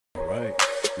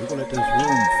We're gonna let this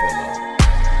room fill up.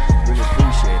 Really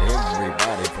appreciate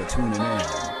everybody for tuning in.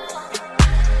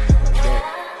 Let's go.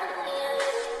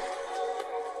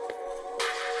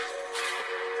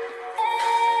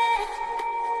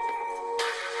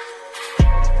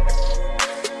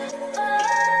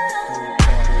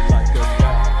 Party like a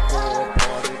cowboy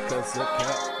party, 'cause a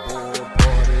cowboy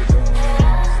party don't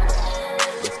stop.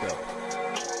 Let's go.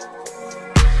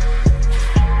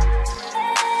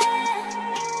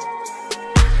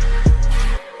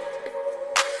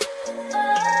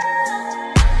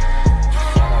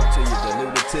 Shout out to you, the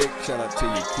lunatic. Shout out to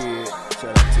your kid.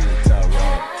 Shout out to you,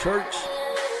 Tyrone Church.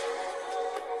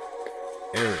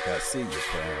 Eric, I see you,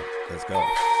 fam. Let's go.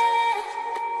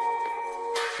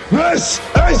 This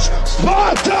is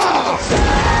Sparta!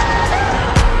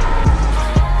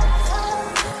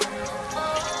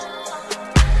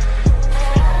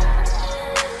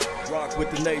 Rock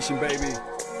with the nation, baby.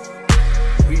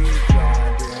 We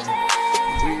grindin'.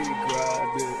 We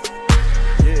grindin'.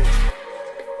 Yeah.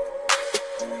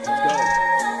 Let's go.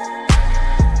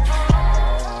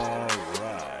 All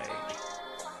right.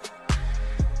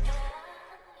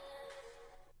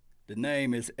 The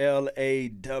name is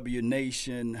LAW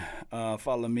Nation.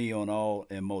 Follow me on all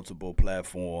and multiple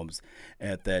platforms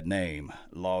at that name,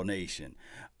 Law Nation.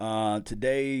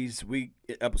 Today's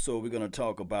episode, we're going to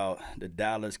talk about the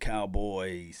Dallas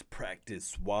Cowboys practice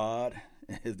squad,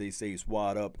 as they say,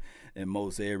 squad up in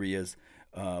most areas.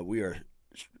 We are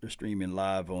streaming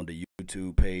live on the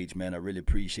YouTube page, man. I really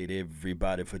appreciate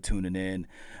everybody for tuning in.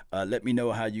 Let me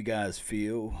know how you guys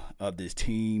feel of this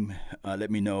team.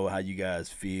 Let me know how you guys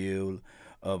feel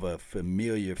of a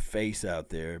familiar face out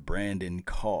there, Brandon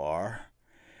Carr.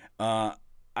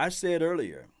 I said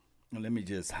earlier, let me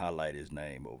just highlight his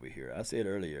name over here. I said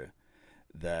earlier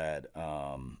that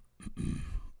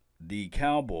the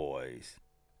Cowboys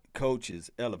coaches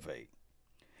elevate.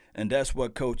 And that's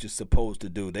what coaches supposed to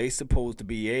do. They supposed to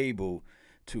be able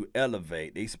to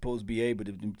elevate. They supposed to be able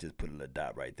to, let me just put a little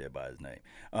dot right there by his name.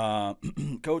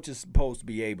 Coach is supposed to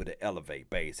be able to elevate,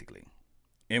 basically.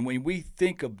 And when we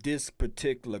think of this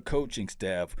particular coaching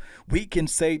staff, we can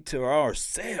say to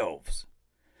ourselves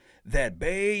that,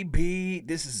 baby,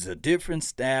 this is a different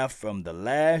staff from the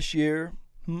last year.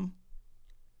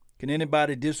 Can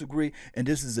anybody disagree? And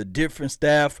this is a different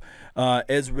staff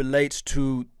as it relates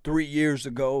to 3 years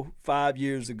ago, 5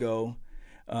 years ago,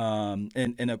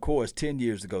 and of course, 10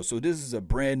 years ago. So this is a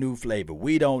brand new flavor.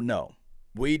 We don't know.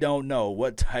 We don't know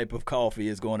what type of coffee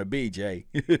it's going to be, Jay.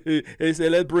 They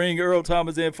said, let's bring Earl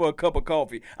Thomas in for a cup of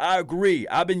coffee. I agree.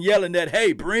 I've been yelling that,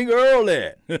 hey, bring Earl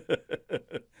in.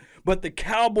 But the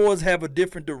Cowboys have a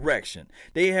different direction.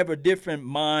 They have a different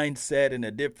mindset and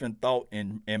a different thought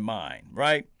in mind,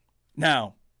 right?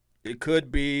 Now, it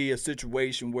could be a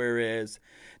situation whereas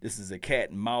this is a cat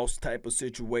and mouse type of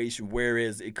situation,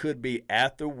 whereas it could be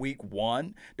after week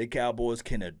one, the Cowboys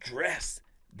can address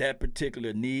that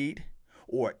particular need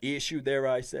or issue, dare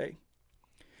I say.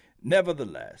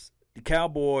 Nevertheless, the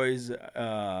Cowboys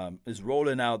is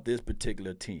rolling out this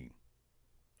particular team.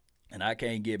 And I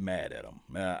can't get mad at them.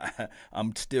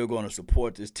 I'm still going to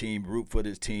support this team, root for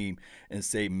this team, and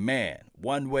say, man,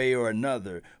 one way or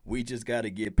another, we just got to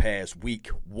get past week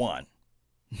one.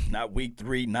 Not week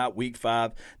 3, not week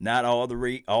 5, not all the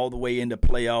way into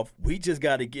playoff. We just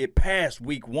got to get past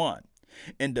week 1.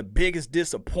 And the biggest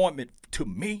disappointment to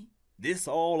me this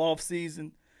all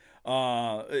offseason,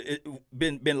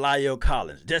 been La'el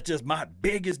Collins. That's just my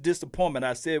biggest disappointment.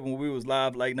 I said when we was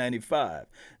live like 95.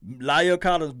 La'el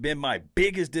Collins been my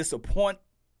biggest disappointment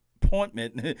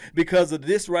because of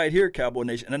this right here, Cowboy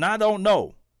Nation. And I don't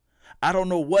know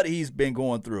what he's been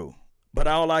going through. But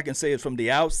all I can say is from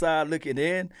the outside looking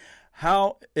in,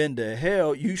 how in the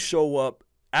hell you show up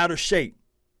out of shape?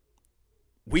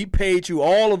 We paid you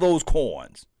all of those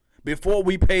coins before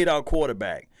we paid our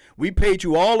quarterback. We paid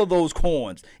you all of those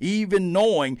coins, even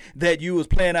knowing that you was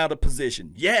playing out of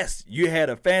position. Yes, you had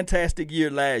a fantastic year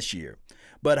last year,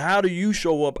 but how do you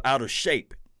show up out of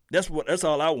shape? That's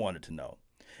all I wanted to know.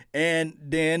 And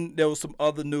then there was some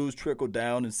other news trickled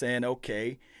down and saying,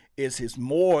 okay, it's his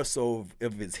more so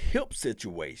of his hip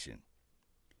situation.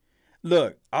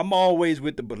 Look, I'm always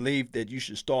with the belief that you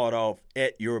should start off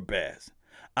at your best.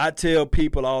 I tell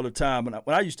people all the time when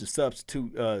I used to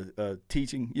substitute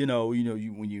teaching,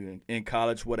 when you in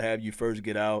college, what have you, first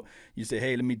get out, you say,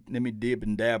 hey, let me dip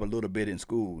and dab a little bit in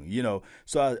school,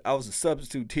 So I was a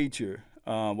substitute teacher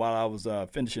while I was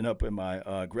finishing up in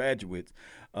my graduate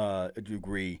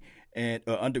degree and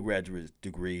undergraduate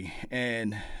degree,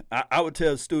 and I would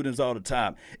tell students all the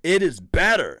time, it is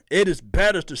better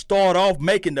to start off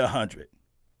making the 100.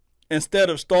 Instead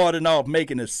of starting off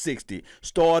making a 60,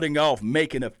 starting off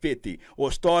making a 50,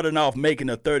 or starting off making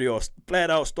a 30, or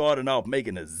flat out starting off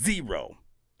making a 0.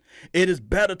 It is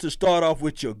better to start off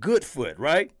with your good foot,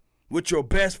 right? With your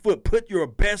best foot. Put your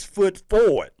best foot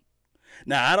forward.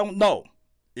 Now, I don't know.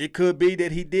 It could be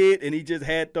that he did and he just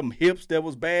had them hips that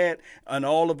was bad, and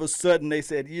all of a sudden they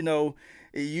said,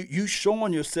 you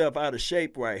showing yourself out of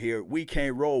shape right here. We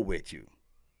can't roll with you.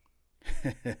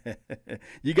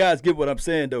 You guys get what I'm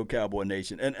saying, though, Cowboy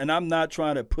Nation. And I'm not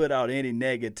trying to put out any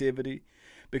negativity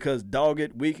because, dog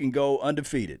it, we can go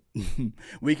undefeated.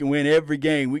 We can win every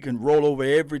game. We can roll over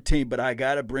every team, but I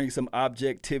got to bring some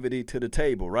objectivity to the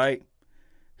table, right?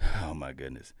 Oh, my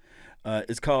goodness.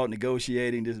 It's called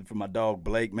Negotiating. This is from my dog,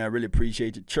 Blake. Man, I really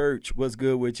appreciate you. Church, what's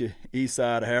good with you?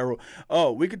 Eastside Harold.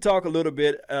 Oh, we could talk a little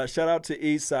bit. Shout out to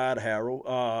Eastside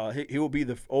Harold. He will be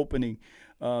the opening.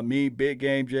 Me, Big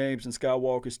Game James, and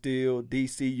Skywalker Steel,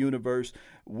 DC Universe,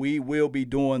 we will be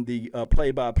doing the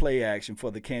play-by-play action for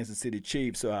the Kansas City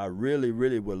Chiefs. So I really,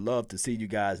 really would love to see you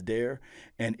guys there.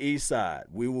 And Eastside,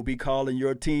 we will be calling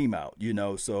your team out,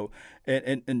 So,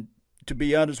 and to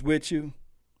be honest with you,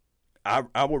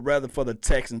 I would rather for the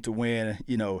Texans to win,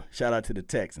 shout out to the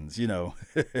Texans,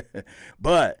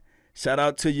 But shout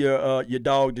out to your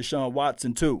dog, Deshaun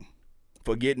Watson, too,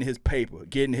 for getting his paper,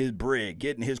 getting his bread,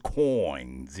 getting his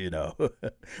coins,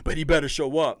 But he better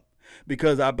show up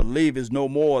because I believe it's no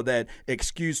more that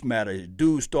excuse matter.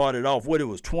 Dude started off, it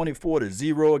was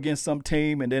 24-0 against some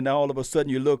team, and then all of a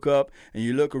sudden you look up and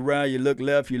you look around, you look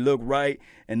left, you look right,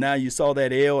 and now you saw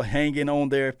that L hanging on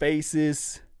their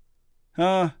faces.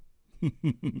 Huh?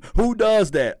 Who does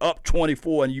that? Up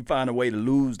 24 and you find a way to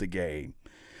lose the game.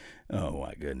 Oh,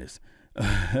 my goodness.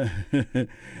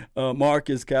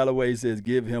 Marcus Callaway says,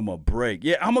 give him a break.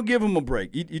 Yeah, I'm going to give him a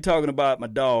break. You talking about my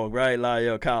dog, right?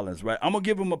 Lyle Collins, right? I'm going to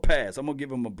give him a pass. I'm going to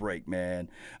give him a break,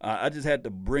 man. I just had to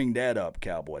bring that up,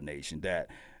 Cowboy Nation, that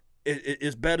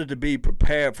it's better to be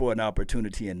prepared for an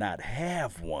opportunity and not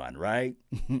have one, right?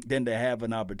 Than to have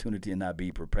an opportunity and not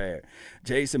be prepared.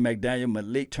 Jason McDaniel,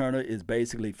 Malik Turner is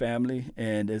basically family,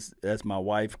 and that's my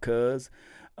wife, cuz.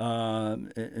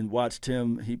 And watched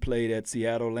him. He played at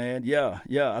Seattle Land. Yeah.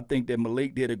 I think that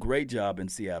Malik did a great job in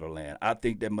Seattle Land. I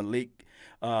think that Malik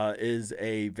is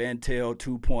a Vantel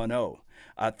 2.0.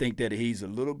 I think that he's a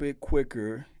little bit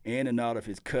quicker in and out of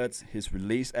his cuts. His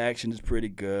release action is pretty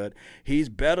good. He's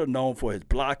better known for his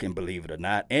blocking, believe it or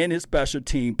not, and his special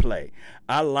team play.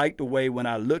 I like the way when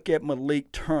I look at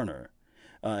Malik Turner,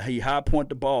 he high point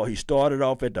the ball. He started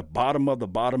off at the bottom of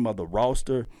the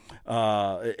roster,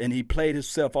 and he played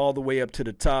himself all the way up to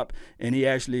the top. And he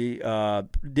actually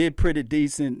did pretty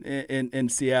decent in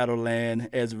Seattle Land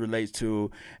as it relates to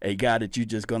a guy that you're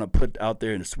just gonna put out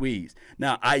there in the squeeze.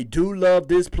 Now, I do love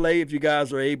this play. If you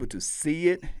guys are able to see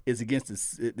it, it's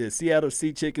against the Seattle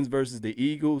Sea Chickens versus the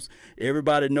Eagles.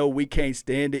 Everybody know we can't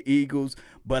stand the Eagles,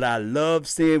 but I love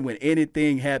seeing when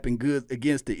anything happened good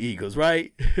against the Eagles,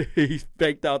 right? He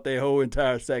faked out their whole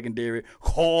entire secondary,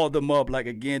 called them up like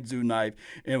a Ginzu knife,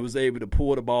 and was able to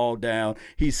pull the ball down.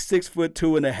 He's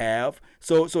 6'2.5",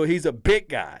 so he's a big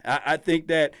guy. I think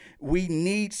that we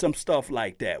need some stuff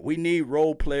like that. We need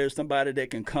role players, somebody that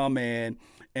can come in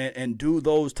and do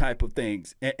those type of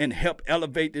things and help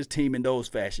elevate this team in those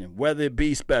fashion, whether it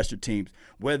be special teams,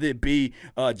 whether it be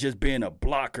just being a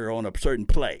blocker on a certain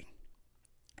play.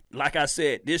 Like I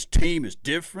said, this team is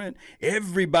different.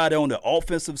 Everybody on the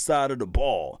offensive side of the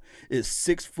ball is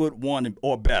 6'1"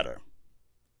 or better.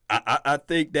 I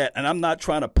think that, and I'm not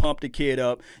trying to pump the kid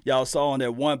up. Y'all saw on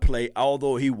that one play,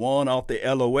 although he won off the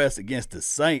LOS against the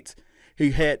Saints,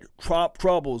 he had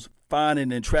troubles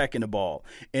finding and tracking the ball.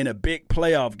 In a big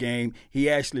playoff game, he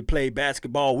actually played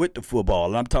basketball with the football.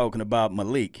 And I'm talking about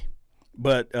Malik.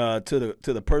 But to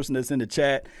the person that's in the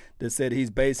chat that said he's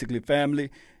basically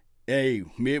family, hey,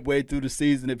 midway through the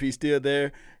season, if he's still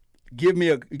there, give me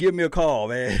a call,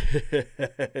 man.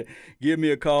 Give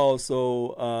me a call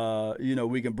so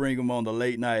we can bring him on the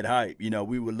late night hype.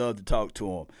 We would love to talk to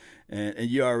him. And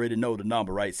you already know the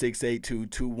number, right?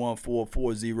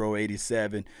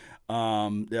 682-214-4087.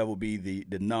 That will be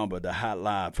the number, the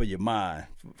hotline for your mind,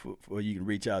 for you can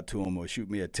reach out to him or shoot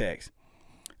me a text.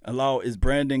 Allow, is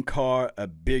Brandon Carr a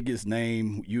biggest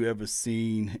name you ever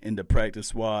seen in the practice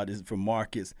squad? This is from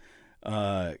Marcus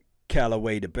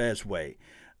Callaway, the best way.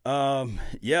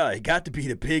 Yeah, it got to be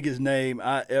the biggest name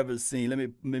I ever seen. Let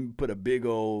me put a big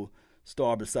old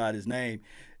star beside his name.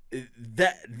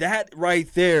 That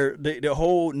right there, the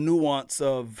whole nuance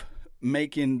of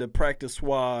making the practice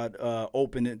squad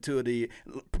open into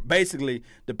basically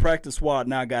the practice squad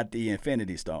now got the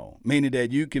Infinity Stone, meaning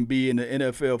that you can be in the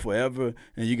NFL forever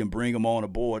and you can bring them on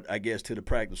aboard, I guess, to the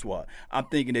practice squad. I'm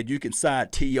thinking that you can sign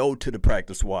T.O. to the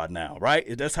practice squad now,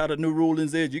 right? That's how the new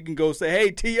rulings is. You can go say,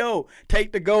 hey, T.O.,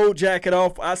 take the gold jacket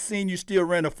off. I seen you still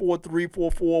ran a 4.3,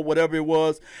 4.4, whatever it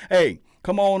was. Hey,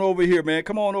 come on over here, man.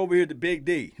 Come on over here to Big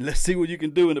D. Let's see what you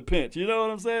can do in the pinch. You know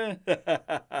what I'm saying?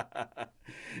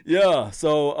 Yeah,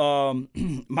 so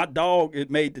my dog,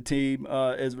 it made the team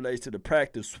as it relates to the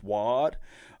practice squad,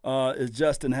 is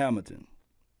Justin Hamilton.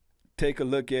 Take a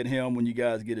look at him when you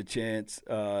guys get a chance.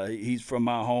 He's from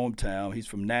my hometown. He's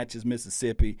from Natchez,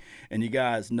 Mississippi. And you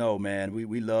guys know, man,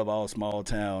 we love all small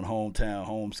town, hometown,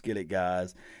 home skillet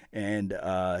guys. And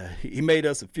he made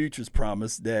us a futures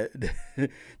promise that that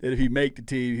if he make the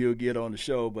team, he'll get on the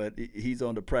show. But he's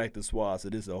on the practice squad, so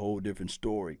this is a whole different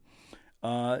story.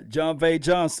 John V.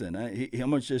 Johnson. I'm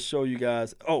going to just show you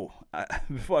guys.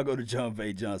 Before I go to John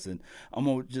V. Johnson, I'm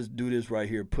going to just do this right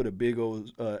here. Put a big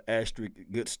old asterisk,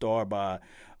 good star by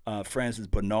Francis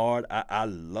Bernard. I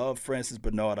love Francis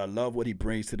Bernard. I love what he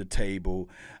brings to the table.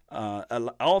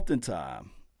 Oftentimes,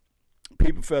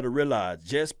 people fail to realize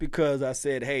just because I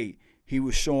said, hey, he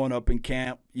was showing up in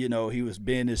camp, he was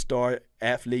being his star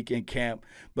athlete in camp,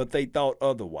 but they thought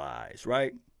otherwise,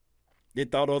 right? They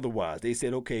thought otherwise. They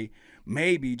said, okay,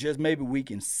 maybe, just maybe we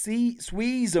can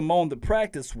squeeze him on the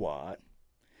practice squad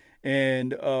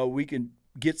and we can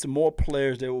get some more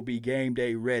players that will be game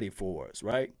day ready for us,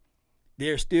 right?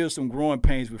 There's still some growing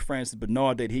pains with Francis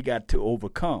Bernard that he got to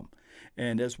overcome.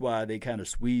 And that's why they kind of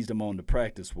squeezed him on the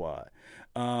practice squad.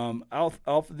 Off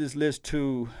of this list,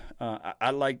 too,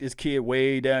 I like this kid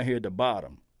way down here at the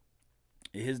bottom.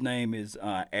 His name is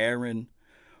Aaron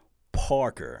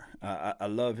Parker. I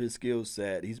love his skill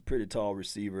set. He's a pretty tall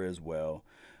receiver as well.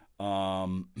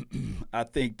 I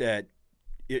think that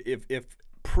if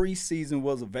preseason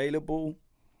was available,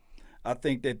 I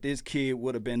think that this kid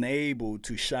would have been able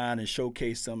to shine and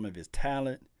showcase some of his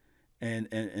talent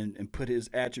and put his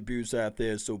attributes out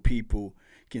there so people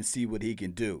can see what he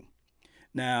can do.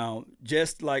 Now,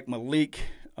 just like Malik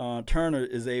Turner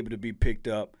is able to be picked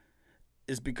up,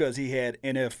 it's because he had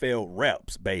NFL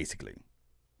reps, basically.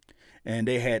 And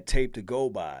they had tape to go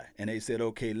by. And they said,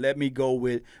 okay, let me go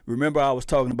with, remember I was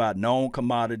talking about known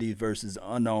commodities versus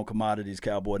unknown commodities,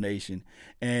 Cowboy Nation.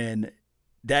 And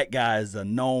that guy is a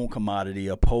known commodity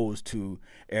opposed to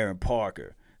Aaron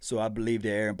Parker. So I believe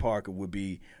that Aaron Parker would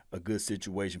be a good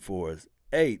situation for us.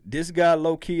 Hey, this guy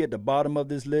low-key at the bottom of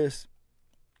this list,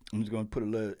 I'm just going to put a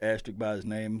little asterisk by his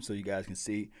name so you guys can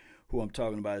see who I'm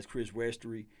talking about, is Chris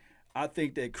Westery. I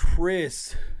think that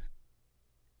Chris,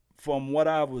 from what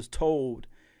I was told,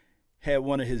 had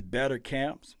one of his better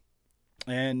camps.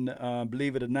 And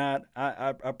believe it or not,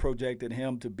 I projected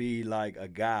him to be like a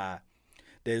guy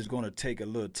that is going to take a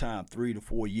little time, 3 to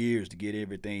 4 years to get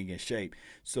everything in shape.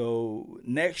 So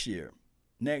next year,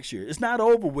 it's not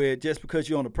over with just because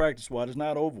you're on the practice squad. It's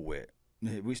not over with.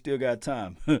 We still got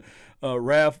time.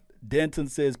 Ralph Denton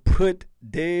says, put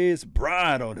Dez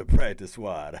Bryant on the practice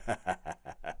squad.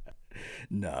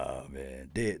 No, man.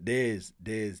 Dez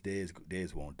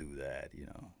won't do that,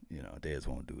 Dez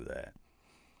won't do that.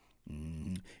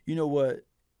 You know what?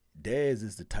 Dez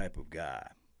is the type of guy,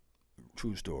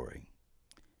 true story,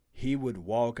 he would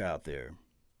walk out there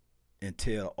and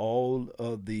tell all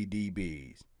of the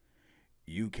DBs,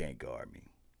 you can't guard me.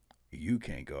 You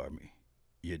can't guard me.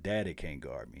 Your daddy can't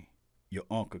guard me. Your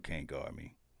uncle can't guard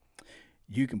me.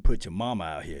 You can put your mama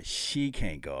out here. She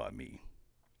can't guard me.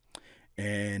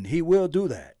 And he will do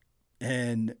that.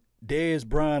 And Dez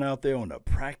Bryant out there on the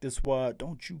practice squad,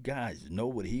 don't you guys know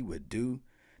what he would do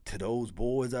to those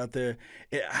boys out there?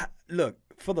 Look,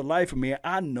 for the life of me,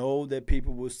 I know that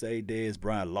people will say Dez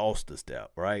Bryant lost a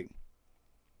step, right?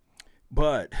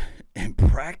 But in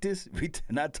practice, we're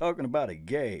not talking about a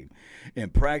game. In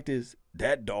practice,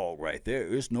 that dog right there,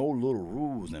 there's no little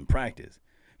rules in practice.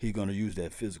 He's going to use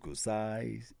that physical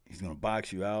size. He's going to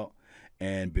box you out.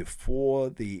 And before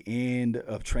the end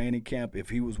of training camp, if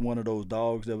he was one of those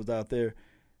dogs that was out there,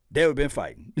 they would have been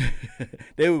fighting.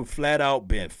 They would flat out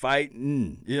been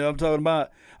fighting. You know what I'm talking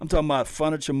about? I'm talking about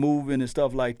furniture moving and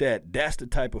stuff like that. That's the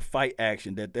type of fight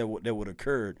action that would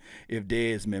occur if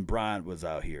Dez Bryant was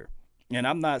out here. And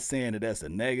I'm not saying that that's a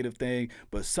negative thing,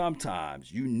 but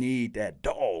sometimes you need that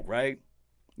dog, right?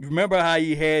 Remember how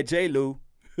you had J. Lou?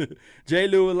 J.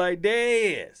 Lou was like,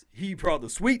 Dez. He brought the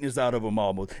sweetness out of him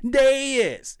almost.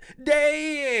 Dez.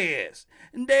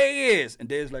 And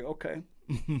Dez like, okay.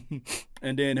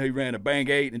 And then he ran a bang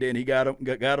 8, and then he got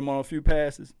him on a few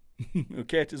passes,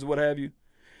 catches, what have you.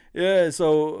 Yeah,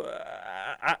 so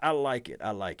I like it.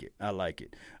 I like it. I like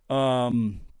it.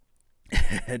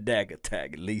 Dag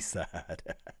attack, East Side.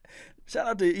 Shout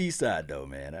out to East Side though,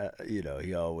 man.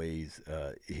 He always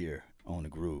here on the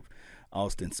groove.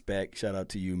 Austin Speck, shout out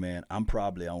to you, man. I'm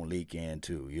probably on Leak End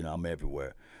too. I'm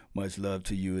everywhere. Much love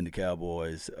to you and the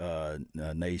Cowboys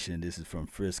Nation. This is from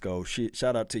Frisco.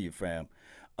 Shout out to you, fam.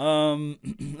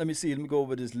 Let me see. Let me go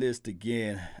over this list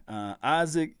again.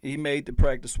 Isaac, he made the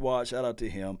practice squad. Shout out to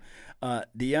him.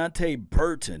 Deontay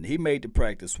Burton, he made the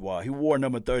practice squad. He wore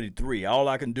number 33. All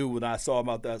I can do when I saw him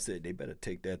out there, I said, they better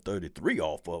take that 33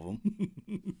 off of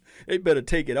him. They better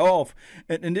take it off.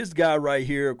 And this guy right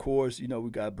here, of course, we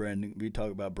got Brandon. We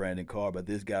talk about Brandon Carr, but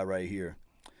this guy right here.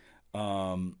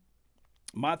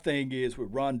 My thing is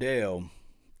with Rondale,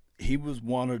 he was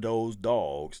one of those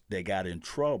dogs that got in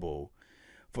trouble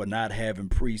for not having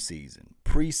preseason.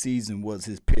 Preseason was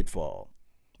his pitfall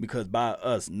because by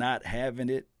us not having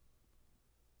it,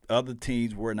 other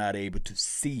teams were not able to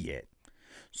see it.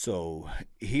 So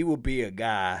he will be a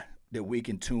guy that we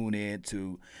can tune in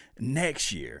to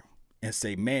next year and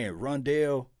say, man,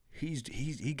 Rondale,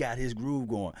 he got his groove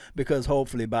going, because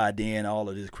hopefully by then all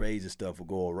of this crazy stuff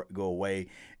will go away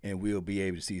and we'll be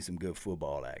able to see some good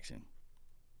football action.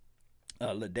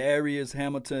 Ladarius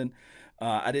Hamilton,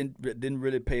 I didn't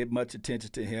really pay much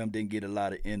attention to him. Didn't get a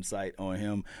lot of insight on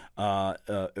him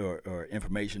or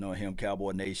information on him.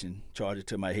 Cowboy Nation, charge it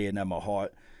to my head, not my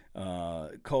heart.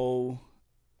 Cole,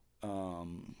 I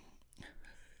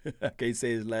can't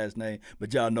say his last name,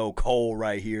 but y'all know Cole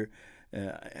right here.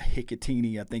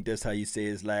 Hicatini, I think that's how you say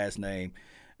his last name.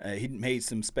 He made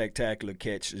some spectacular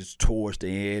catches towards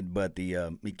the end, but the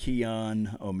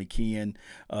McKeon,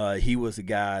 he was a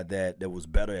guy that was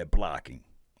better at blocking.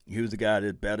 He was the guy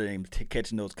that's better at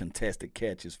catching those contested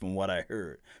catches from what I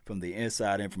heard. From the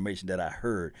inside information that I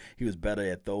heard, he was better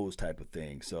at those type of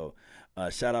things. So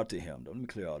shout out to him. Let me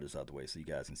clear all this out the way so you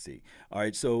guys can see. All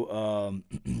right, so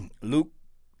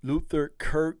Luther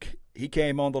Kirk, he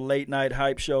came on the Late Night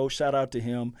Hype Show. Shout out to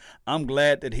him. I'm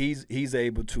glad that he's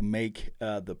able to make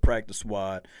the practice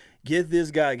squad. Give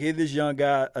this young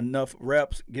guy enough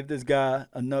reps. Give this guy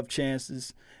enough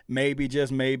chances. Maybe,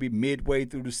 just maybe, midway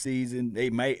through the season, they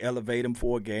may elevate him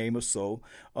for a game or so.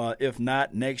 If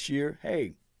not, next year,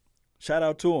 hey, shout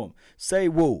out to him. Say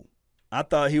woo. I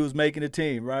thought he was making the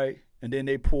team, right? And then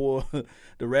they pull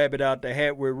the rabbit out the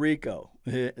hat with Rico.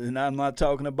 And I'm not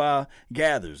talking about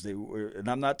Gathers. And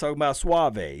I'm not talking about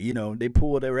Suave. They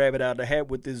pulled the rabbit out the hat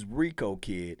with this Rico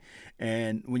kid.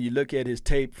 And when you look at his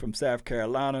tape from South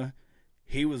Carolina,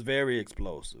 he was very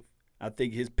explosive. I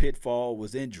think his pitfall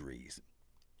was injuries.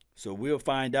 So we'll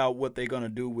find out what they're going to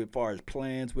do as far as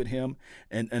plans with him.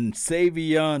 And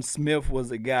Savion Smith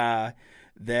was a guy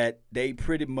that they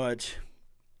pretty much –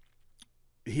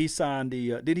 he signed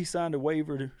did he sign the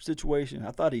waiver situation? I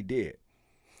thought he did.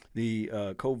 The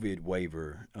COVID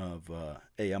waiver of,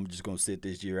 hey, I'm just going to sit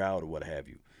this year out or what have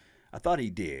you. I thought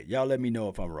he did. Y'all let me know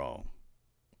if I'm wrong.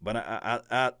 But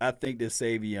I think that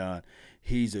Savion,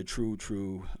 he's a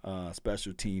true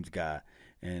special teams guy.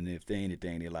 And if they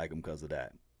anything, they like him because of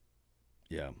that.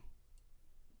 Yeah.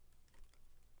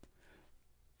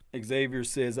 Xavier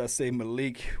says, I say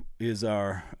Malik is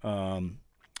our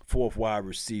fourth wide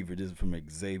receiver. This is from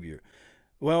Xavier.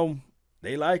 Well,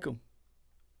 they like him.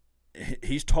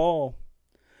 He's tall.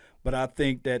 But I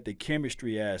think that the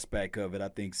chemistry aspect of it, I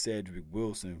think Cedric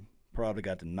Wilson probably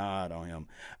got the nod on him.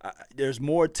 There's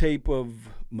more tape of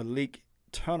Malik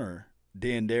Turner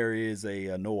than there is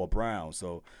a Noah Brown.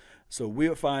 So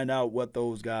we'll find out what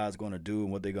those guys are going to do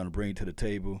and what they're going to bring to the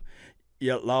table.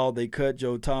 Yeah, Law, they cut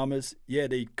Joe Thomas. Yeah,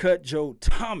 they cut Joe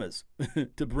Thomas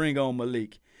to bring on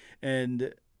Malik.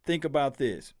 And think about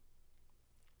this.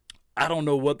 I don't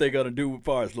know what they're going to do as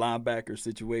far as linebacker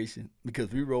situation, because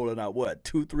we rolling out,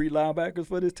 2-3 linebackers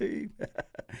for this team?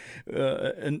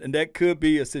 and that could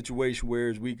be a situation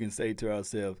where we can say to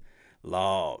ourselves,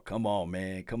 Law, come on,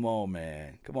 man.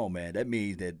 That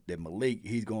means that Malik,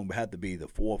 he's going to have to be the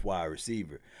fourth wide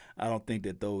receiver. I don't think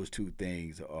that those two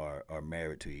things are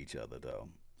married to each other, though.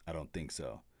 I don't think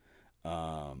so.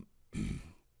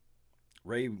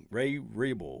 Ray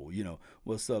Rebel,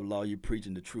 what's up, Law? You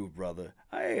preaching the truth, brother.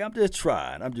 Hey, I'm just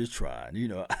trying.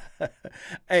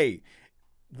 Hey,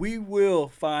 we will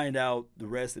find out the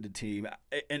rest of the team.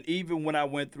 And even when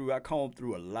I combed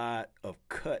through a lot of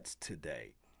cuts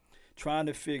today, trying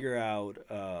to figure out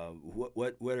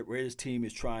where this team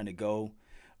is trying to go,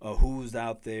 who's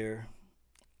out there.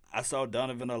 I saw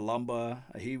Donovan Alumba.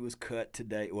 He was cut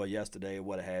yesterday, or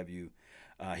what have you.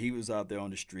 He was out there on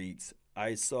the streets.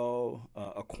 I saw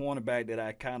a cornerback that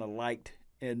I kind of liked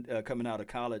coming out of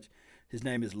college. His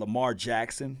name is Lamar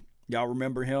Jackson. Y'all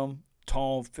remember him?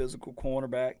 tall, physical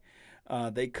cornerback.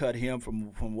 They cut him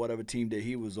from whatever team that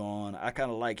he was on. I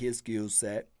kind of like his skill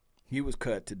set. He was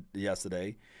cut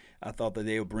yesterday. I thought that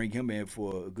they would bring him in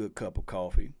for a good cup of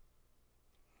coffee.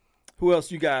 Who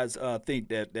else you guys think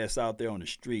that's out there on the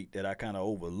street that I kind of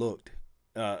overlooked?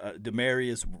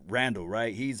 Demarius Randall,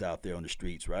 right? He's out there on the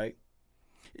streets, right?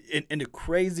 And the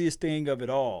craziest thing of it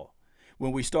all,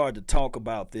 when we started to talk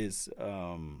about this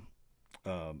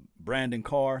Brandon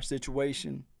Carr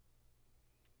situation,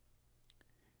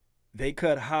 they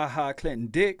cut Clinton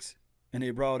Dix and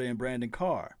they brought in Brandon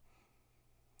Carr.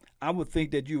 I would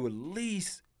think that you at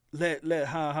least let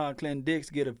Clinton Dix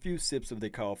get a few sips of their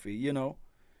coffee, you know.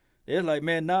 They're like,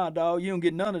 man, nah, dog, you don't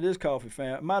get none of this coffee,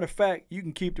 fam. Matter of fact, you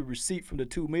can keep the receipt from the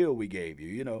 $2 million we gave you,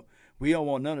 you know. We don't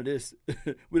want none of this.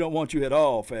 We don't want you at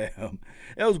all, fam.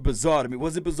 That was bizarre to me.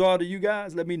 Was it bizarre to you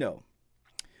guys? Let me know.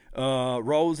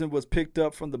 Rosen was picked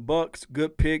up from the Bucks.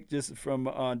 Good pick, just from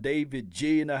David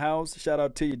G in the house. Shout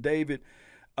out to you, David.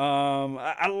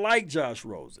 I like Josh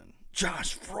Rosen.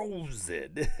 Josh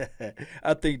Rosen.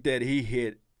 I think that he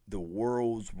hit the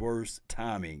world's worst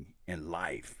timing in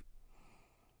life.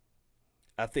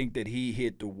 I think that he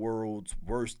hit the world's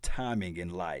worst timing in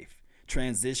life.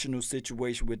 Transitional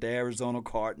situation with the Arizona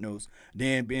Cardinals,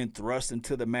 then being thrust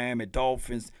into the Miami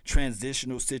Dolphins,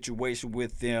 transitional situation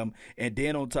with them. And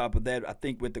then on top of that, I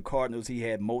think with the Cardinals, he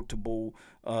had multiple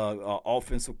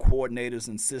offensive coordinators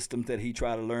and systems that he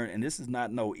tried to learn. And this is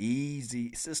not no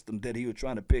easy system that he was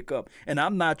trying to pick up. And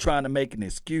I'm not trying to make an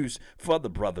excuse for the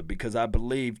brother, because I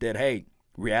believe that, hey,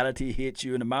 reality hits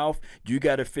you in the mouth. You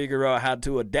got to figure out how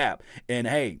to adapt. And,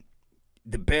 hey,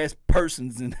 the best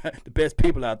persons and the best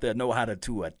people out there know how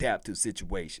to adapt to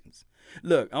situations.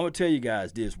 Look, I'm going to tell you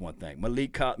guys this one thing.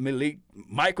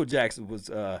 Michael Jackson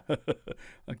was, I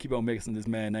keep on mixing this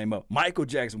man's name up. Michael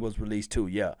Jackson was released too,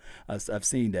 yeah. I've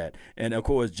seen that. And, of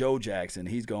course, Joe Jackson,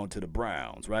 he's going to the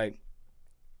Browns, right?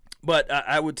 But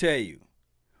I would tell you,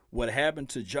 what happened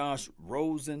to Josh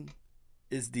Rosen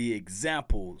is the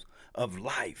examples of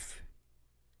life.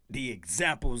 The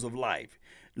examples of life.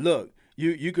 Look,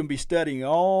 you can be studying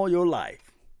all your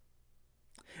life,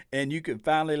 and you can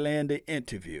finally land the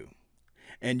interview,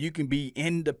 and you can be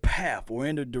in the path or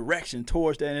in the direction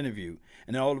towards that interview,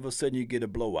 and all of a sudden you get a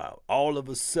blowout. All of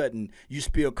a sudden you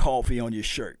spill coffee on your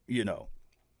shirt, you know.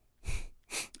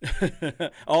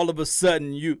 All of a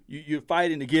sudden you're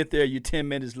fighting to get there, you're 10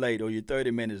 minutes late or you're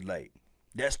 30 minutes late.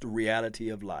 That's the reality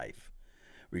of life,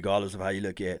 regardless of how you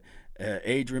look at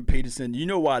Adrian Peterson. You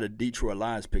know why the Detroit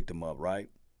Lions picked him up,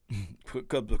 right?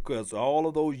 Because all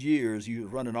of those years, he was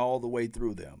running all the way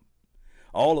through them.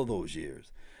 All of those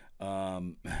years.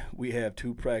 We have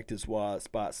 2 practice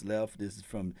spots left. This is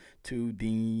from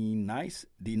D Nice,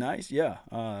 yeah.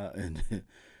 And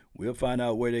we'll find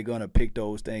out where they're going to pick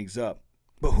those things up.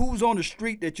 But who's on the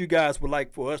street that you guys would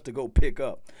like for us to go pick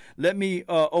up? Let me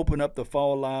open up the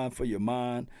phone line for your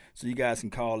mind so you guys can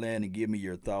call in and give me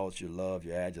your thoughts, your love,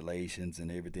 your adulations, and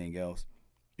everything else.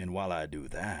 And while I do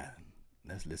that,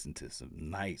 let's listen to some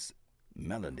nice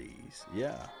melodies.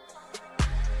 Yeah.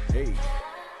 Hey.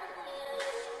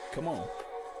 Come on.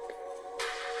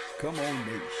 Come on,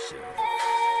 nation.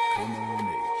 Come on,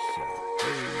 nation.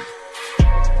 Hey.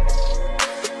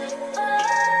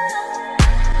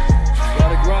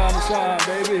 Gotta grind and shine,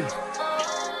 baby.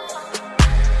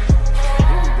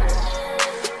 Here we go.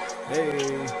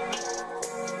 Hey.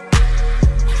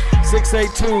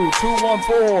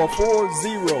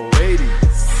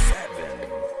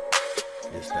 682-214-4087.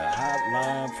 It's the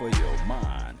hotline for your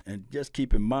mind. And just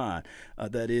keep in mind,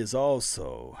 that is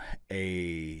also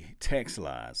a text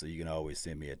line. So you can always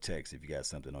send me a text if you got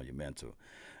something on your mental.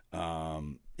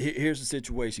 Here's the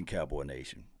situation, Cowboy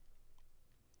Nation.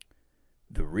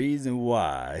 The reason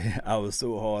why I was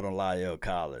so hard on La'el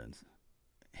Collins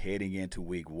heading into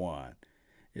week 1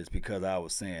 is because I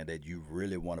was saying that you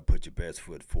really want to put your best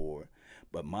foot forward.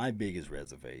 But my biggest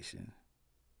reservation,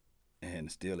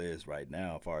 and still is right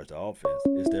now as far as the offense,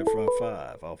 is their front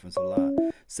 5, offensive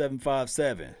line.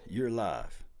 757, you're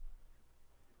live.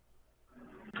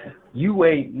 You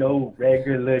ain't no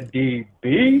regular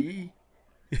DB.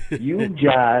 You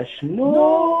Josh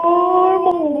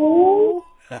Normal.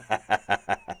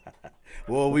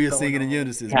 Well, we are singing in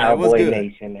unison. Cowboy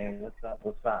Nation, man. What's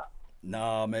up?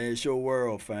 Nah, man, it's your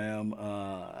world, fam.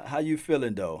 How you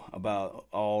feeling, though, about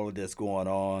all that's going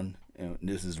on? And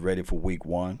this is ready for week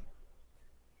 1.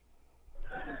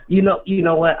 You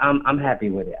know what? I'm happy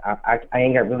with it. I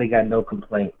ain't really got no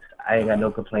complaints. I ain't got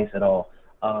no complaints at all.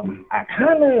 I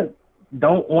kind of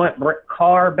don't want Brett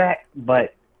Carr back,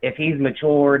 but if he's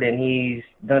matured and he's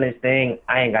done his thing,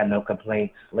 I ain't got no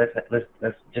complaints. Let's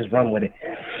just run with it.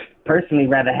 Personally,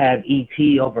 rather have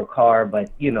ET over Carr,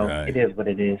 but Right. It is what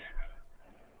it is.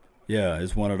 Yeah,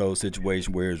 it's one of those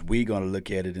situations where we going to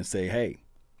look at it and say, hey,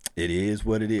 it is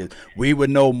what it is. We would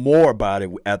know more about it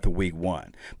after week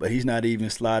 1, but he's not even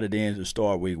slotted in to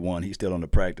start week 1. He's still on the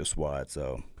practice squad,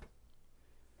 so.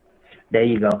 There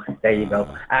you go.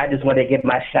 I just want to give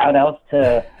my shout outs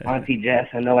to Auntie Jess.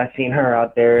 I know I seen her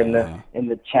out there in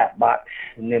the chat box,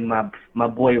 and then my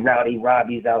boy Rowdy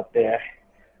Robbie's out there.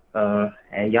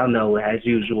 And y'all know, as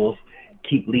usual,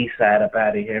 keep Lee side up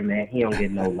out of here, man. He don't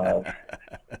get no love.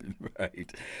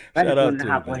 Right. I just wanted to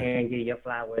hop on here and give you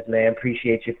flowers, man.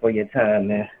 Appreciate you for your time,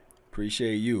 man.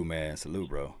 Appreciate you, man. Salute,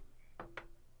 bro.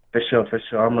 For sure.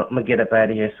 I'm gonna get up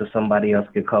out of here so somebody else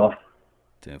could call.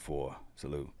 10-4.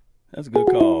 Salute. That's a good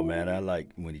call, man. I like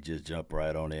when he just jumped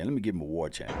right on in. Let me give him a war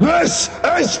chant. This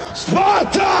is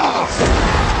Sparta!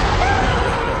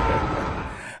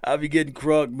 I'll be getting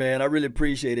crunk, man. I really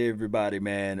appreciate everybody,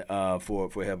 man, for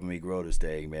helping me grow this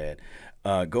thing, man.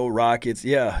 Go Rockets.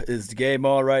 Yeah, is the game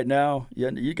on right now?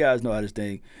 Yeah, you guys know how this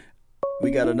thing.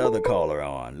 We got another caller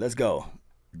on. Let's go.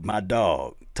 My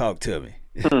dog. Talk to me.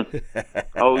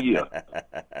 Oh, yeah.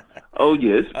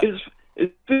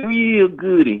 It's real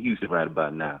good in Houston right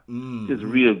about now. It's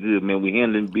real good, man. We're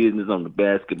handling business on the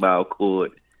basketball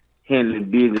court, handling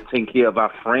business, taking care of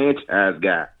our franchise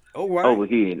guy over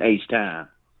here in H-Town.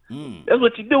 That's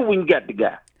what you do when you got the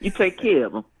guy. You take care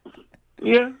of him.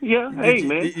 Yeah. Hey,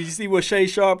 man. Did you see what Shay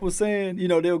Sharp was saying?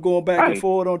 They were going back and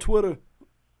forth on Twitter.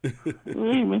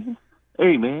 Hey,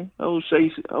 man. Uncle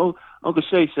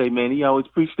Shay say, man, he always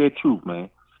preach that truth, man.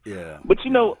 Yeah. But,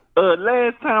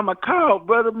 last time I called,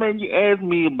 brother, man, you asked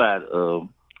me about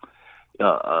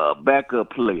a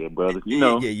backup player, brother.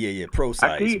 Yeah. Pro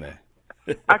size, man.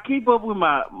 I keep up with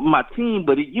my team,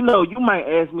 but you might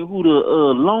ask me who the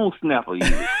long snapper is.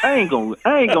 I ain't gonna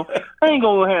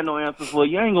have no answer for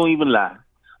you. I ain't gonna even lie.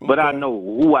 But I know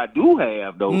who I do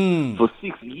have though for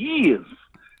 6 years.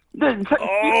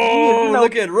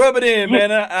 Look at rub it in,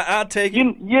 man. I'll take it.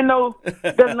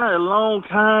 That's not a long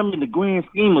time in the grand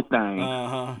scheme of things.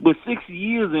 But 6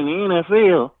 years in the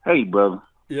NFL, hey, brother.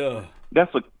 Yeah.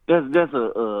 That's a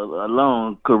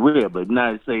long career, but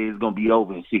not to say it's gonna be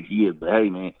over in 6 years. But hey,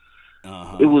 man,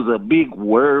 it was a big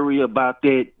worry about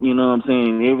that. You know what I'm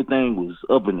saying? Everything was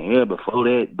up in the air before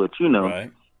that, but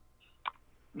right.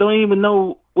 Don't even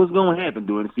know what's gonna happen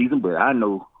during the season. But I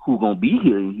know who's gonna be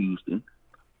here in Houston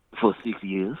for 6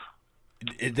 years.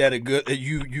 Is that a good?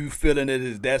 You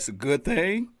feeling that's a good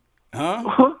thing?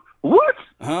 Huh? What?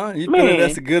 Huh? You feeling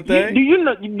that's a good thing? Do you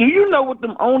know what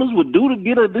them owners would do to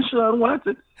get a Deshaun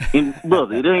Watson? And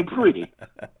brother, it ain't pretty.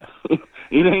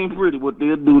 It ain't pretty what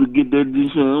they'll do to get that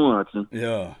Deshaun Watson.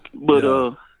 Yeah. But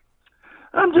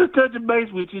I'm just touching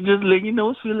base with you, just letting you know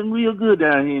it's feeling real good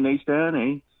down here in H-Town.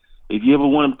 Hey, if you ever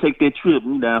want to take that trip,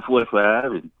 I'm down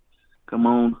 45 and come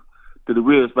on to the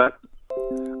real spot.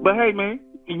 But hey, man,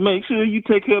 make sure you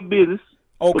take care of business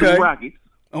for the Rockets.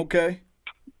 Okay.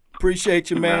 Appreciate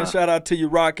you, man. Shout out to your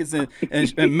Rockets and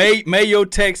may your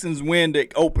Texans win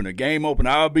the game opener.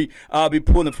 I'll be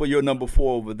pulling for your number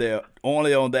 4 over there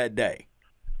only on that day.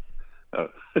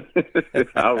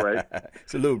 All right.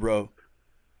 Salute, bro.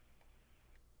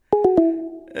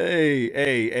 Hey,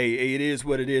 it is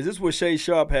what it is. This is what Shay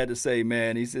Sharp had to say,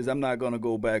 man. He says, I'm not going to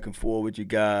go back and forth with you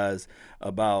guys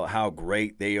about how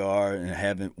great they are and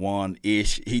haven't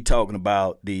won-ish. He talking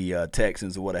about the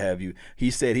Texans or what have you.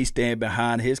 He said he stand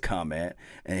behind his comment,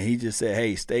 and he just said,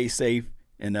 hey, stay safe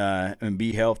and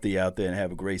be healthy out there and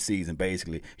have a great season,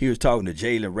 basically. He was talking to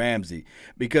Jalen Ramsey.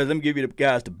 Because let me give you the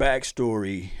guys the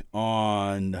backstory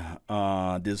on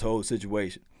this whole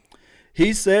situation.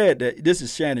 He said that this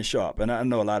is Shannon Sharp, and I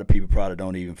know a lot of people probably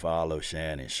don't even follow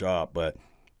Shannon Sharp, but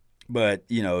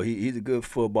he's a good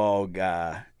football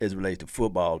guy as it relates to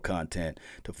football content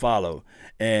to follow,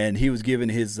 and he was giving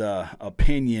his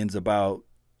opinions about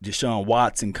Deshaun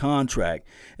Watson contract,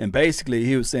 and basically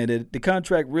he was saying that the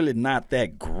contract really not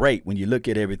that great when you look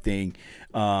at everything,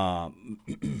 far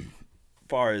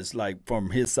as like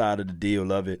from his side of the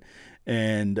deal of it,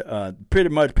 and pretty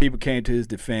much people came to his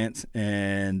defense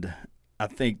and. I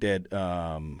think that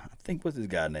what's this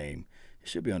guy's name? It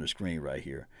should be on the screen right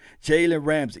here. Jalen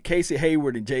Ramsey, Casey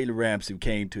Hayward, and Jalen Ramsey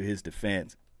came to his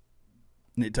defense.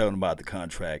 And they told him about the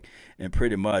contract, and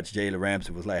pretty much Jalen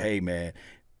Ramsey was like, "Hey man,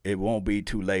 it won't be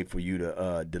too late for you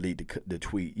to delete the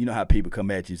tweet." You know how people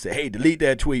come at you and say, "Hey, delete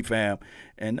that tweet, fam."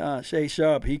 And Shay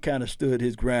Sharp, he kind of stood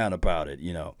his ground about it.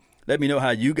 Let me know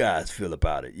how you guys feel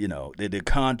about it. The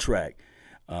contract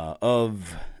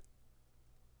of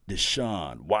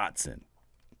Deshaun Watson.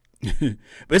 But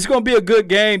it's going to be a good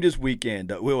game this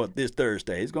weekend. Well, this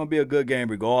Thursday. It's going to be a good game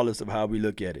regardless of how we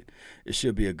look at it. It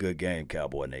should be a good game,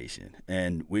 Cowboy Nation.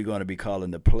 And we're going to be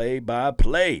calling the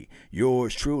play-by-play.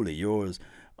 Yours truly, yours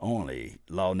only,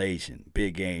 Law Nation,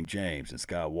 Big Game James, and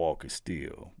Skywalker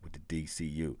Steel with the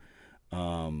DCU.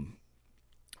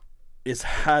 It's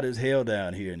hot as hell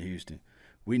down here in Houston.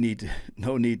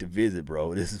 No need to visit,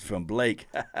 bro. This is from Blake.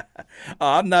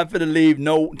 I'm not going to leave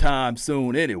no time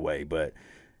soon anyway, but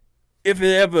if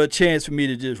there's ever a chance for me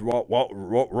to just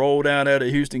roll down there to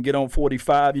Houston, get on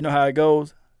 45, you know how it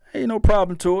goes? Ain't no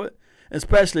problem to it.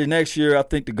 Especially next year, I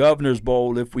think the Governor's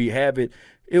Bowl, if we have it,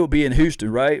 it will be in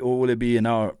Houston, right? Or will it be in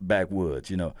our backwoods,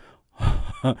 you know?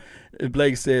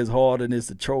 Blake says Harden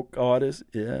is a choke artist.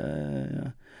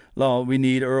 Yeah. Long, we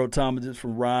need Earl Thomas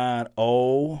from Ryan.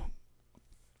 Oh,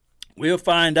 we'll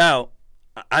find out.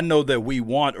 I know that we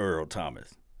want Earl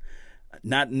Thomas.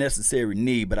 Not necessary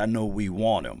need, but I know we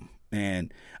want him.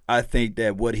 And I think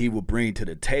that what he will bring to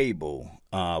the table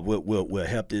will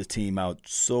help this team out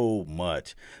so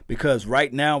much. Because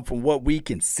right now, from what we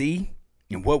can see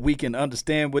and what we can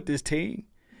understand with this team,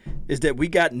 is that we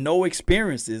got no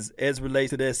experiences as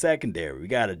relates to their secondary. We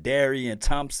got a Darian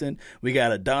Thompson. We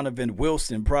got a Donovan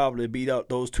Wilson probably beat out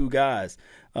those two guys.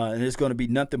 And it's going to be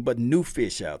nothing but new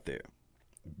fish out there.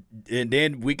 And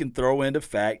then we can throw in the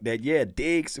fact that, yeah,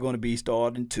 Diggs is going to be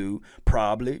starting too,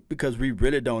 probably, because we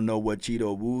really don't know what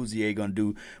Cheeto Awuzie going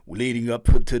to do leading up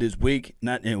to this week.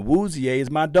 And Awuzie is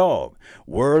my dog.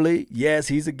 Worley, yes,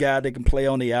 he's a guy that can play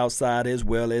on the outside as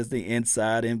well as the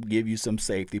inside and give you some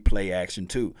safety play action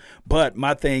too. But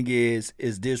my thing is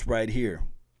this right here.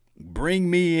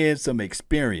 Bring me in some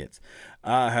experience.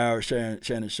 I hired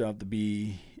Shannon Sharp to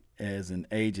be as an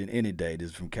agent any day. This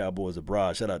is from Cowboys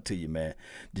Abroad. Shout out to you, man.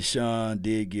 Deshaun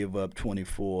did give up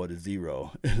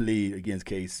 24-0 lead against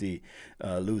KC,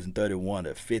 losing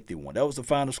 31-51. That was the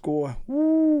final score.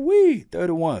 Woo-wee,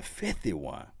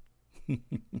 31-51.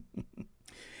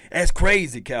 That's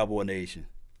crazy, Cowboy Nation.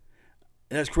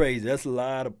 That's crazy. That's a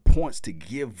lot of points to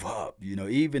give up. You know,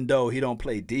 even though he don't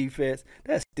play defense,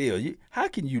 that's still, how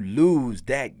can you lose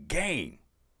that game?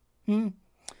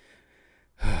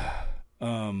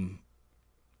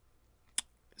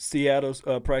 Seattle's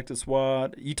practice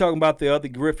squad. You talking about the other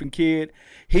Griffin kid?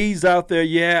 He's out there.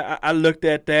 Yeah, I looked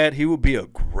at that. He would be a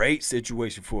great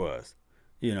situation for us.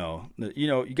 You know,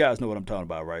 you guys know what I'm talking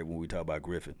about, right? When we talk about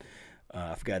Griffin,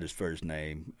 I forgot his first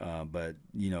name, but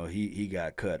you know he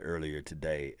got cut earlier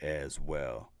today as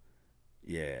well.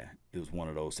 Yeah, it was one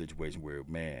of those situations where,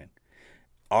 man,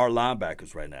 our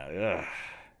linebackers right now. Ugh.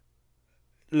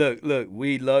 Look,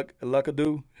 we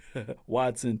Luckadoo,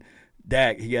 Watson,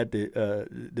 Dak. He got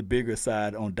the bigger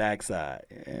side on Dak's side.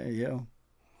 Yeah.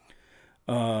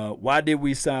 Why did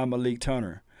we sign Malik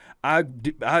Turner? I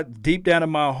deep down in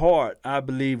my heart, I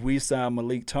believe we signed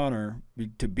Malik Turner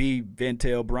to be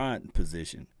Ventel Bryant's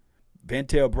position.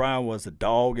 Ventel Bryant was a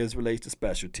dog as relates to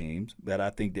special teams, but I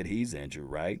think that he's injured,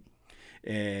 right?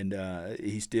 And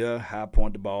he's still high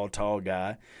point the ball, tall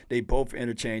guy. They both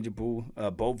interchangeable.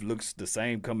 Both looks the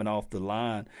same coming off the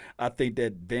line. I think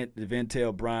that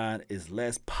Ventel Bryant is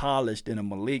less polished than a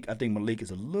Malik. I think Malik is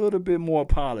a little bit more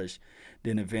polished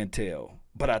than a Ventel.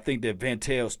 But I think that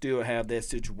Ventel still have that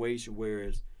situation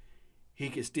whereas he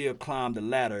can still climb the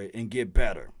ladder and get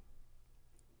better.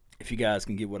 If you guys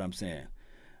can get what I'm saying.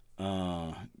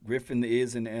 Griffin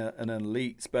is an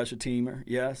elite special teamer.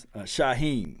 Yes.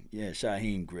 Shaheem. Yeah,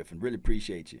 Shaheem Griffin. Really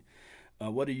appreciate you.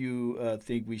 What do you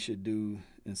think we should do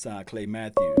and sign Clay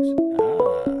Matthews?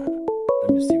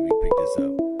 Let me see if we can pick this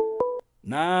up.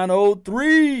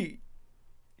 903.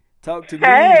 Talk to me.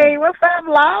 Hey, what's up,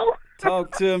 Lo?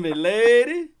 Talk to me,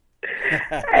 lady.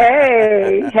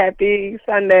 Hey, happy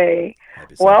Sunday.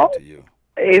 Happy Sunday to you.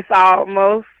 It's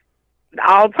almost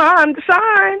all time to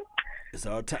shine. It's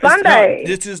our time. Sunday.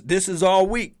 This is all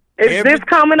week. This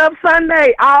coming up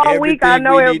Sunday all week. I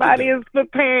know everybody is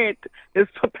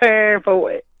preparing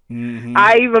for it. Mm-hmm.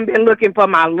 I even been looking for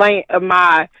my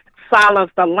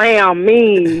Silence the Lamb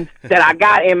memes that I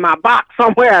got in my box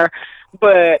somewhere.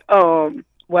 But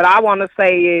what I want to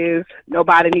say is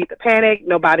nobody needs to panic.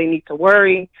 Nobody needs to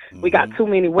worry. Mm-hmm. We got too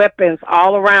many weapons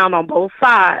all around on both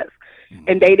sides. Mm-hmm.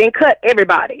 And they didn't cut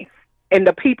everybody. And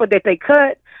the people that they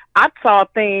cut, I saw a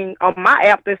thing on my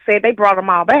app that said they brought them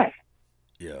all back.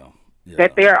 Yeah.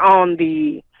 That they're on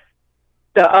the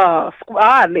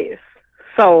squad list.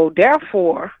 So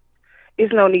therefore,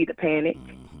 it's no need to panic.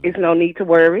 Mm-hmm. It's no need to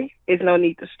worry. It's no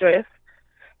need to stress.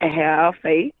 And have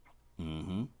faith.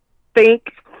 Mm-hmm.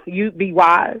 Think. You be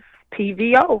wise.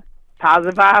 PVO.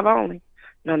 Positive vibe only.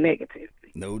 No negativity.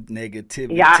 No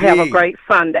negativity. Y'all have a great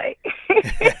Sunday.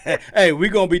 Hey, we're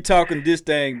going to be talking this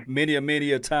thing many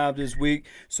a times this week,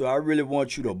 so I really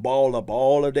want you to ball up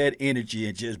all of that energy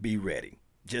and just be ready.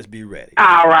 Just be ready.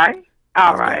 All right.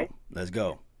 All right. Let's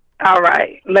go. All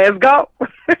right. Let's go.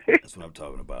 That's what I'm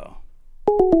talking about.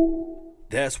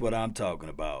 That's what I'm talking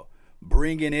about.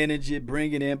 Bringing energy,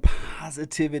 bringing in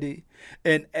positivity.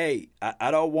 And, hey, I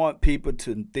don't want people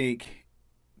to think,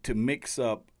 to mix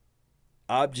up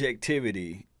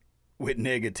objectivity with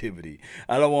negativity.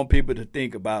 I don't want people to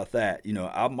think about that. You know,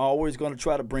 I'm always going to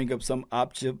try to bring up some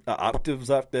octaves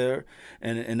up there,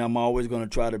 and I'm always going to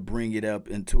try to bring it up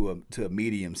into a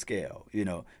medium scale. You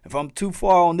know, if I'm too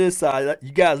far on this side,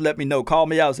 you guys let me know. Call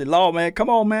me out. Say, Law, man, come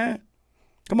on, man.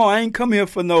 Come on, I ain't come here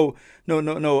for no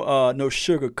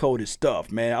sugar-coated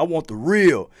stuff, man. I want the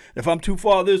real. If I'm too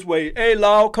far this way, hey,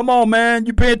 Law, come on, man.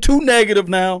 You're being too negative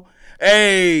now.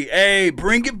 Hey,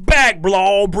 bring it back,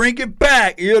 Blah, bring it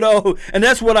back, you know. And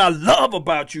that's what I love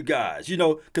about you guys, you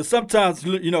know, because sometimes,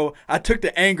 you know, I took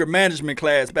the anger management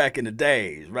class back in the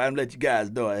days, right? I'm let you guys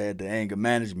know I had the anger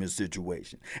management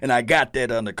situation. And I got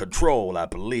that under control, I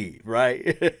believe,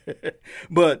 right?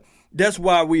 But that's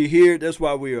why we're here. That's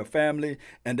why we're a family.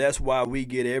 And that's why we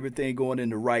get everything going in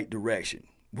the right direction.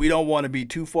 We don't want to be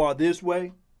too far this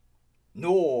way,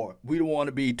 nor we don't want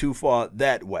to be too far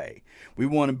that way. We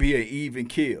want to be an even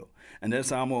kill. And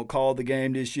that's how I'm going to call the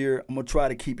game this year. I'm going to try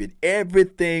to keep it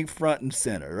everything front and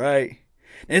center, right?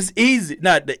 And it's easy.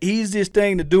 Not the easiest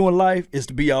thing to do in life is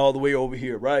to be all the way over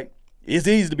here, right? It's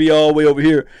easy to be all the way over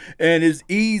here. And it's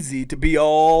easy to be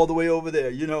all the way over there,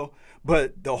 you know.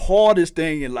 But the hardest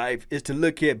thing in life is to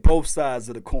look at both sides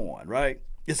of the coin, right?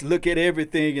 It's look at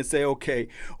everything and say, okay,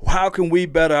 how can we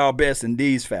better our best in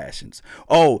these fashions?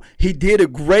 Oh, he did a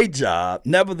great job.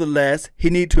 Nevertheless,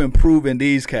 he need to improve in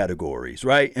these categories,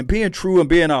 right? And being true and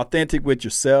being authentic with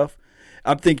yourself,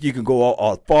 I think you can go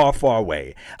a far, far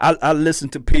away. I listen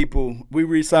to people. We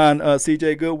re-signed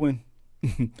C.J. Goodwin.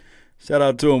 Shout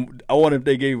out to him. I wonder if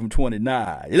they gave him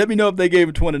 29. Let me know if they gave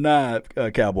him 29,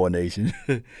 Cowboy Nation.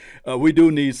 We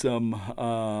do need some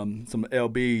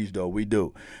LBs, though. We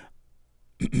do.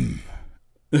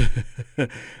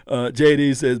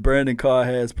 JD says Brandon Carr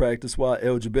has practice squad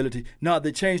eligibility. No,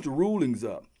 they changed the rulings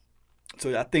up.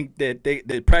 So I think that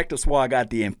the practice squad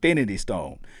got the infinity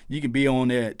stone. You can be on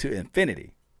there to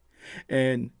infinity.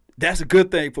 And that's a good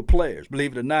thing for players,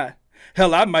 believe it or not.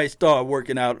 Hell, I might start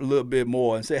working out a little bit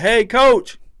more and say, hey,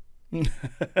 coach,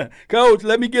 coach,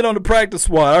 let me get on the practice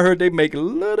squad. I heard they make a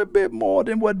little bit more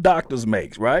than what doctors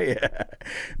makes, right?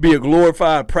 Be a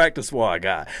glorified practice squad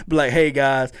guy. Be like, hey,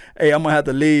 guys, hey, I'm going to have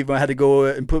to leave. I had to go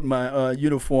and put my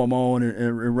uniform on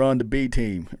and run the B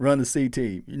team, run the C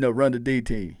team, you know, run the D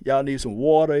team. Y'all need some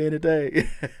water any day?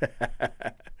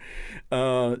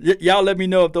 Y'all let me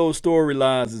know if those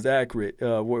storylines is accurate,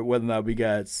 whether or not we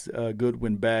got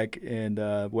Goodwin back and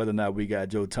whether or not we got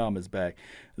Joe Thomas back.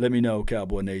 Let me know,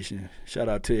 Cowboy Nation. Shout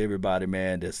out to everybody,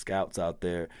 man, there's scouts out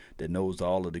there that knows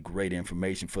all of the great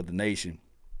information for the nation.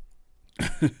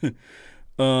 The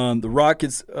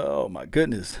Rockets, oh, my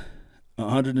goodness,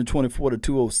 124 to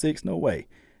 206, no way.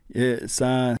 Yeah,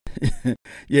 sign.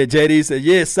 Yeah, JD said,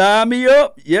 yeah, sign me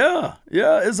up. Yeah,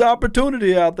 it's an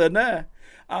opportunity out there now.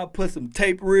 I'll put some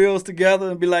tape reels together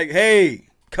and be like, hey,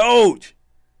 coach,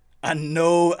 I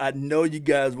know you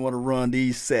guys want to run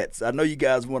these sets. I know you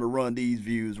guys want to run these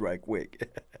views right quick.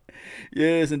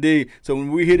 Yes, indeed. So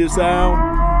when we hear the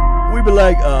sound, we be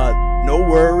like, no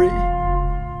worry.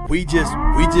 We just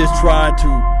trying to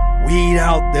weed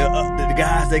out the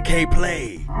guys that can't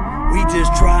play. We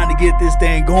just trying to get this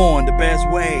thing going the best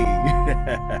way.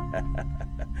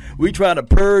 We try to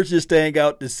purge this thing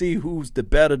out to see who's the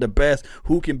better, the best,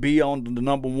 who can be on the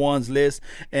number ones list,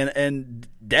 and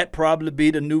that probably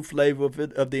be the new flavor of the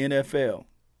NFL.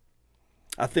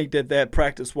 I think that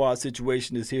practice squad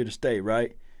situation is here to stay,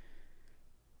 right?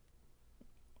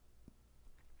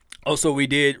 Also, we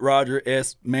did, Roger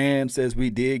S. Mann says we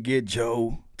did get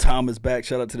Joe Thomas back.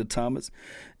 Shout out to the Thomas.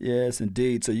 Yes,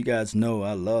 indeed. So you guys know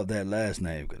I love that last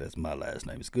name because that's my last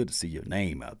name. It's good to see your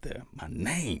name out there. My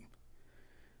name.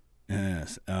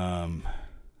 Yes.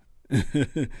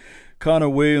 Connor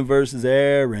Williams versus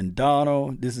Aaron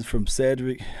Donald. This is from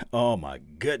Cedric. Oh, my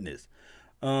goodness.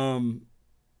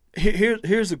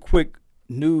 Here's a quick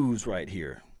news right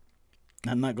here.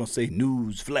 I'm not going to say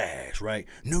news flash, right?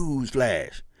 News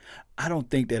flash. I don't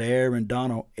think that Aaron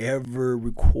Donald ever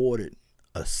recorded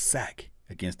a sack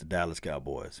against the Dallas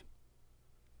Cowboys.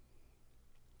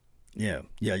 Yeah.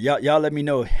 Y'all let me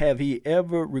know. Have he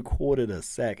ever recorded a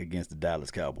sack against the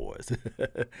Dallas Cowboys?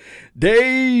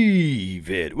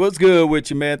 David, what's good with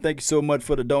you, man? Thank you so much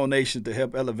for the donation to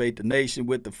help elevate the nation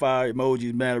with the fire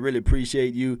emojis, man. I really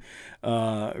appreciate you.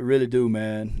 Really do,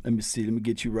 man. Let me see. Let me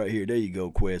get you right here. There you go,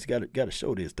 Quest. Got to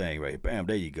show this thing right here. Bam,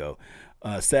 there you go.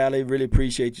 Sally, really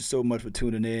appreciate you so much for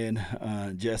tuning in.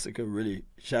 Jessica, really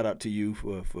shout out to you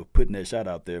for putting that shout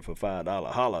out there for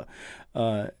 $5. Holla.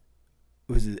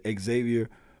 Was it Xavier?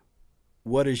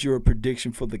 What is your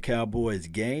prediction for the Cowboys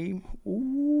game?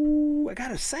 Ooh, I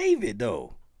gotta save it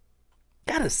though.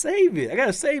 I gotta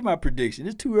save my prediction.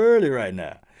 It's too early right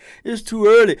now. It's too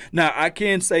early. Now I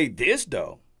can say this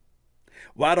though.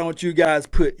 Why don't you guys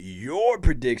put your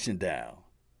prediction down?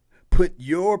 Put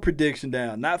your prediction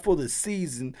down, not for the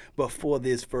season, but for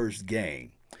this first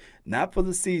game. Not for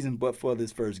the season, but for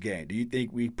this first game. Do you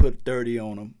think we put 30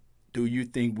 on them? Do you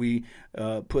think we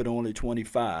put only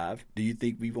 25? Do you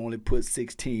think we've only put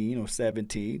 16 or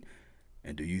 17?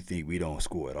 And do you think we don't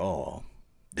score at all?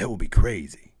 That would be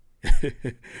crazy.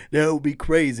 That would be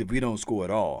crazy if we don't score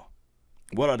at all.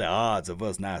 What are the odds of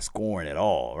us not scoring at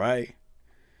all, right?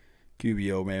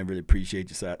 QBO, man, really appreciate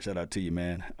you. Shout out to you,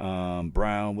 man.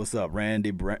 Brown, what's up?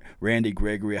 Randy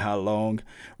Gregory, how long?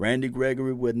 Randy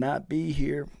Gregory would not be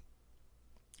here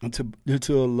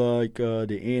until like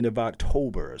the end of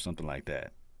October or something like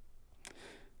that.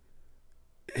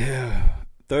 Yeah.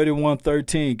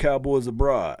 31-13, Cowboys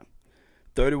abroad.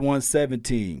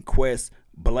 31-17, Quest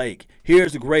Blake.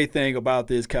 Here's the great thing about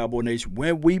this, Cowboy Nation.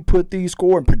 When we put these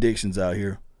scoring predictions out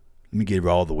here, let me get it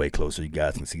all the way closer so you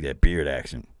guys can see that beard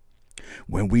action.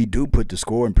 When we do put the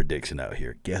scoring prediction out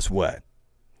here, guess what?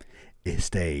 It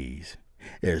stays.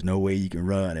 There's no way you can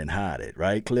run and hide it,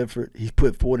 right, Clifford? He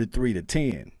put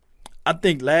 43-10. I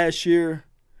think last year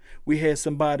we had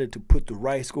somebody to put the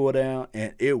right score down,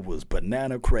 and it was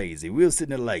banana crazy. We were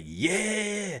sitting there like,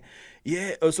 yeah.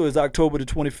 Oh, so it's October the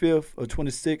 25th or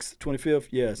 26th, 25th?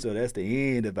 Yeah, so that's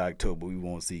the end of October. We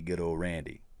won't see good old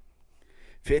Randy.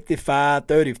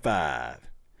 55-35.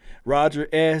 Roger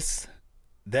S.,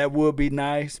 that would be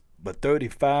nice, but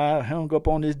 35, hung up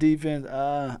on this defense.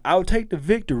 I would take the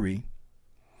victory.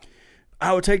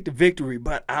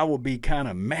 But I would be kind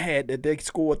of mad that they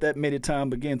scored that many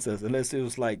times against us, unless it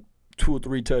was like 2 or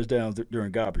 3 touchdowns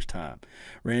during garbage time.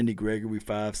 Randy Gregory,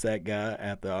 5-sack guy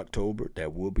after October.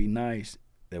 That would be nice.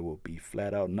 That would be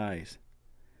flat out nice.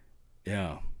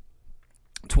 Yeah.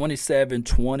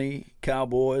 27-20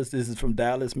 Cowboys. This is from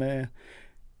Dallas, man.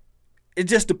 It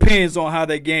just depends on how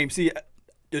that game. See,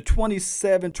 the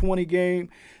 27-20 game,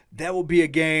 that will be a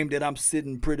game that I'm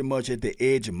sitting pretty much at the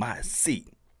edge of my seat.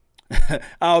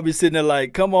 I'll be sitting there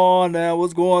like, come on now,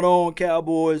 what's going on,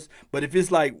 Cowboys? But if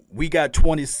it's like we got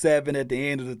 27 at the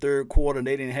end of the third quarter and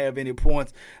they didn't have any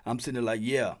points, I'm sitting there like,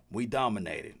 yeah, we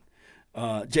dominated.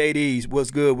 JD's,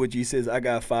 what's good with you? He says, I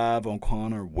got 5 on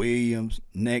Connor Williams.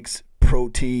 Next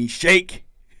protein shake.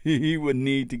 He would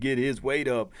need to get his weight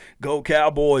up. Go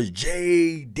Cowboys,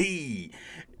 JD.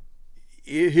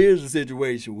 Here's the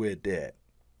situation with that.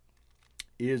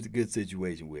 Here's the good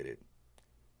situation with it.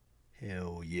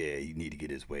 Hell yeah, he need to get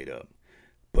his weight up.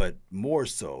 But more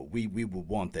so, we would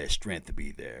want that strength to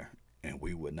be there. And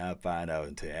we would not find out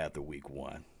until after week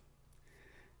 1.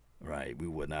 Right, we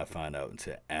would not find out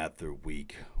until after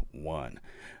week 1.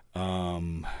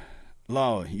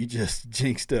 Law, you just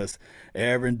jinxed us.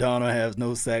 Aaron Donald has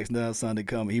no sacks now Sunday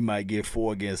coming. He might get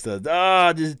 4 against us.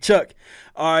 Just Chuck.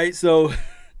 All right, so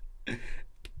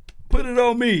put it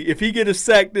on me. If he get a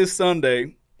sack this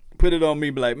Sunday, put it on me.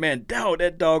 Be like, man, dog,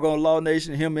 that doggone Law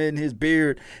Nation, him and his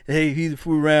beard, hey, he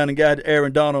flew around and got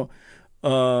Aaron Donald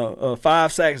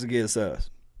 5 sacks against us.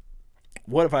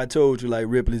 What if I told you, like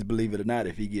Ripley's Believe It or Not,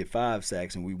 if he get 5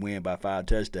 sacks and we win by 5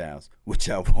 touchdowns, would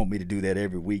y'all want me to do that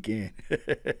every weekend?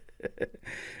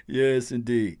 Yes,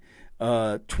 indeed.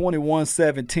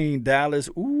 21-17 Dallas.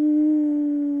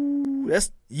 Ooh,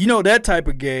 that's that type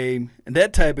of game. And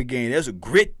that type of game, that's a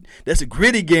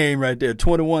gritty game right there.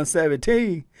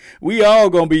 21-17. We all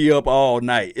gonna be up all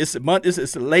night. It's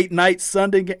a late night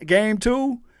Sunday game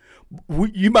too.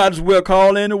 You might as well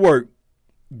call in to work.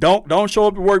 Don't show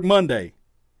up to work Monday.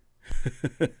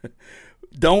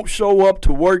 Don't show up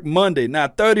to work Monday. Now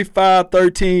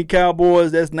 35-13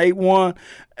 Cowboys. That's Nate 1.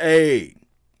 Hey,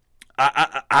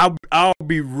 I'll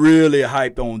be really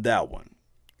hyped on that one.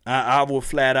 I will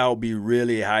flat out be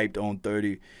really hyped on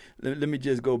 30. Let me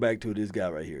just go back to this guy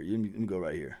right here. Let me go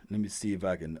right here. Let me see if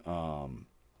I can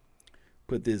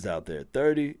put this out there.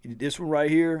 30. This one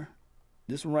right here.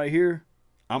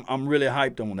 I'm really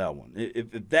hyped on that one.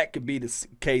 If that could be the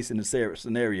case in the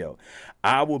scenario,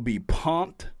 I will be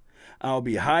pumped. I'll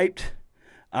be hyped.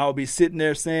 I'll be sitting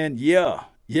there saying, yeah,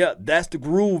 that's the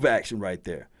groove action right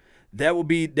there. That would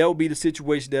be the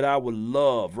situation that I would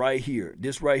love right here.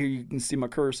 This right here, you can see my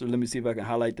cursor. Let me see if I can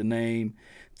highlight the name.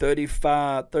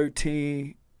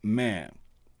 3513. Man,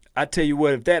 I tell you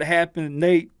what, if that happened,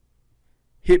 Nate,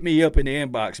 hit me up in the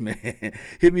inbox, man.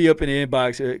 Hit me up in the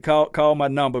inbox. Call my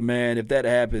number, man. If that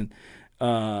happened,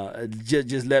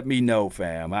 just let me know,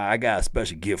 fam. I got a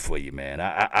special gift for you, man.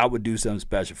 I would do something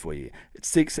special for you.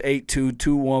 It's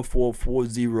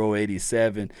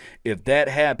 682-214-4087. If that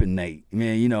happened, Nate,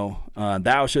 man, you know,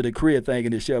 thou shalt decree a thing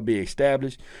and it shall be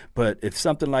established. But if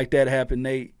something like that happened,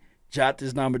 Nate, jot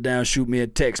this number down, shoot me a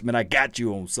text, man. I got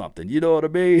you on something. You know what I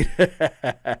mean?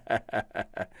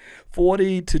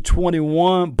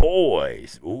 40-21,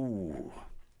 boys. Ooh.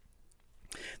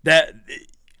 That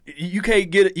you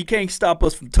can't get it. You can't stop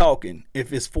us from talking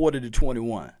if it's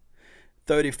 40-21,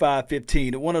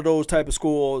 35-15. One of those type of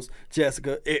scores,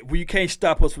 Jessica, where you can't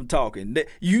stop us from talking.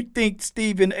 You think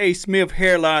Stephen A. Smith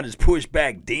hairline is pushed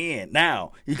back then?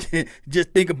 Now you can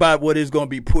just think about what is going to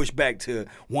be pushed back to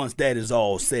once that is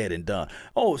all said and done.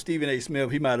 Oh, Stephen A.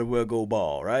 Smith, he might as well go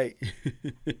bald, right?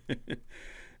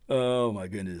 Oh my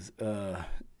goodness.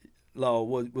 Law,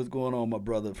 what's going on, my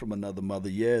brother from another mother?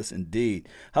 Yes, indeed.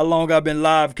 How long I've been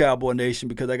live, Cowboy Nation?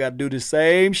 Because I got to do the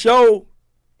same show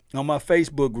on my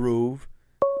Facebook groove.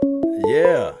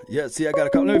 Yeah. See, I got to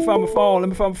call. Let me find my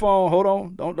phone. Hold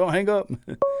on. Don't hang up.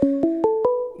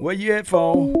 Where you at,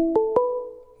 phone?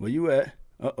 Where you at?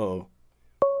 Uh-oh.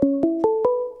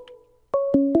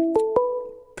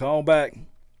 Call back.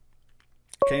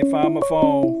 Can't find my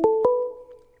phone.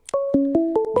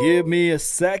 Give me a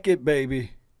second,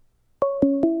 baby.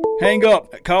 Hang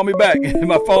up. Call me back.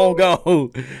 My phone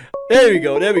gone. There we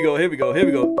go. Here we go.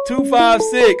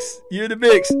 256. You're the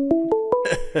mix.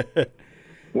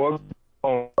 What's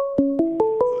on?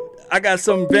 I got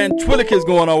some ventriloquist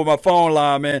going on with my phone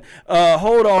line, man.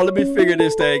 Hold on. Let me figure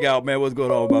this thing out, man. What's going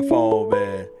on with my phone,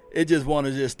 man? It just want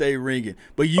to just stay ringing.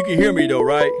 But you can hear me, though,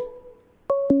 right?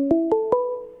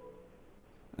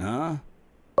 Huh?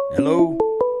 Hello?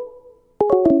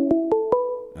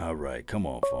 All right. Come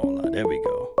on, phone line. There we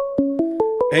go.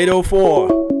 804.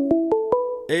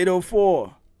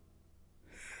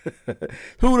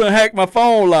 Who done hacked my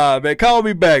phone line, man? Call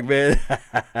me back, man.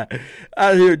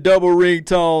 I hear double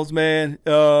ringtones, man.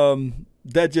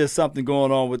 That's just something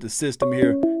going on with the system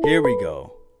here. Here we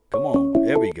go. Come on.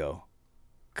 There we go.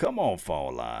 Come on,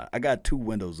 phone line. I got 2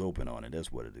 windows open on it.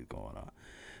 That's what it is going on.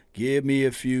 Give me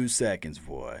a few seconds,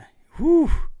 boy. Whew.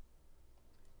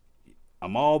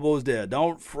 I'm almost there.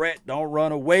 Don't fret. Don't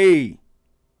run away.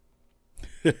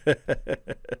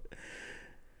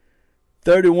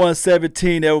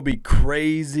 3117, that would be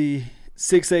crazy.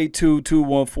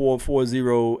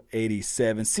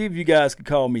 682-214-4087. See if you guys can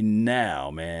call me now,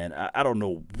 man. I don't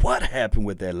know what happened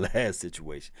with that last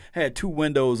situation. I had 2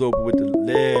 windows open with the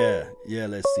yeah,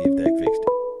 let's see if that fixed it.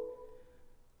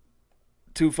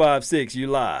 256, you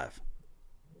live.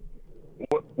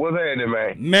 What's happening,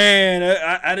 man? Man,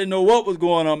 I didn't know what was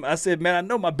going on. I said, man, I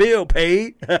know my bill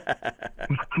paid.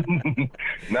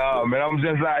 Nah, man, I'm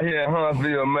just out here in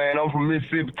Huntsville, man. I'm from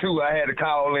Mississippi, too. I had to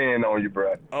call in on you,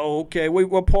 bro. Oh, okay.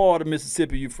 What part of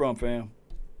Mississippi you from, fam?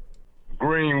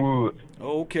 Greenwood.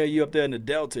 Okay, you up there in the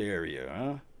Delta area,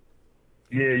 huh?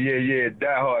 Yeah.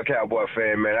 Die-hard Cowboy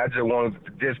fan, man. I just wanted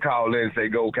to just call in and say,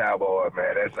 go Cowboy,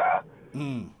 man. That's all.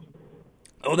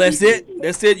 Oh, that's it?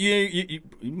 That's it? You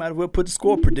might as well put the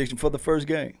score prediction for the first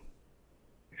game.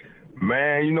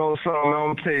 Man, you know something? I'm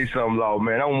going to tell you something, Law,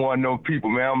 man. I'm one of those people,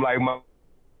 man. I'm like my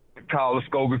call the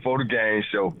score before the game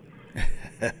show.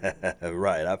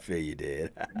 Right, I feel you, Dad.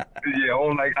 Yeah,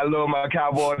 I love my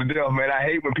Cowboys to death, man. I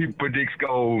hate when people predict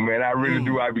scores, man. I really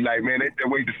do. I be like, man, they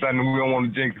wait till Sunday. We don't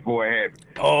want to jinx before it happens.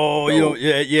 Oh, so,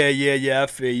 yeah. I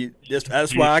feel you.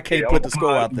 That's why I can't put the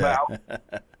score out there.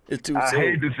 It's too soon. I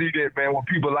hate to see that, man. When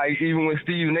people even when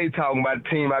Stephen A. talking about the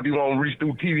team, I be wanting to reach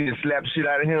through TV and slap shit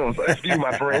out of him. So excuse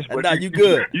my French, but nah, you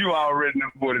good. You already know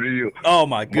what it is. Oh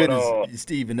my goodness,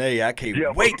 Stephen A. I can't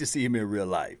wait to see him in real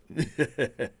life.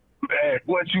 Man,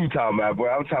 what you talking about, boy?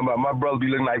 I'm talking about my brother be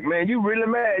looking like, man, you really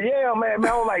mad? Yeah, man. I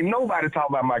don't like nobody talk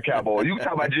about my Cowboys. You can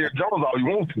talk about Jerry Jones all you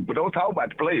want to, but don't talk about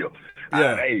the player.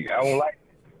 Yeah. I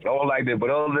don't like that.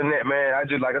 But other than that, man, I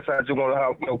just want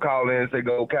to call in and say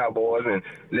go Cowboys and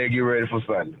let's get ready for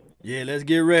Sunday. Yeah, let's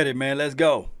get ready, man. Let's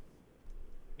go.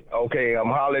 Okay, I'm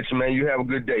holler at you, man. You have a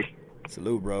good day.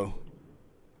 Salute, bro.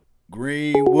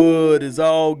 Greenwood is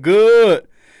all good.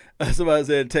 Somebody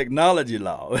said technology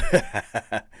law.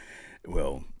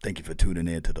 Well, thank you for tuning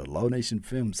in to the Law Nation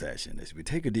Film Session as we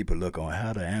take a deeper look on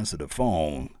how to answer the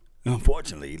phone.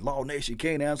 Unfortunately, Law Nation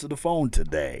can't answer the phone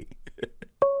today.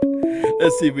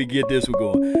 Let's see if we get this one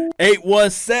going.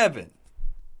 817.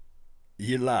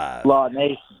 You live. Law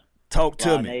Nation. Talk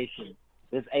to me. Nation.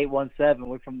 This is 817.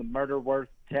 We're from the Murder Worth,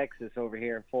 Texas, over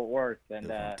here in Fort Worth,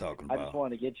 and I just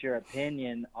wanted to get your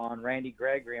opinion on Randy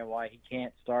Gregory and why he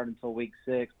can't start until week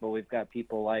 6. But we've got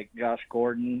people like Josh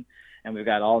Gordon, and we've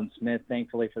got Alden Smith,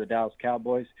 thankfully, for the Dallas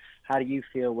Cowboys. How do you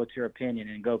feel? What's your opinion?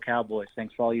 And go Cowboys!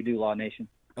 Thanks for all you do, Law Nation.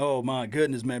 Oh my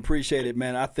goodness, man! Appreciate it,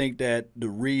 man. I think that the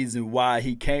reason why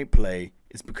he can't play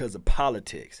is because of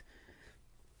politics.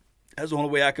 That's the only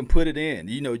way I can put it in.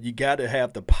 You know, you got to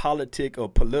have the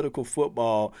political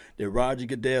football that Roger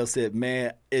Goodell said,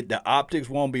 man, the optics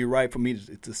won't be right for me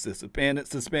to suspend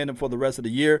him for the rest of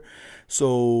the year.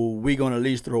 So we're going to at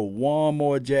least throw one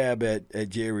more jab at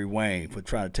Jerry Wayne for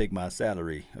trying to take my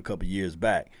salary a couple years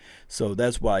back. So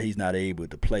that's why he's not able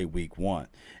to play week 1.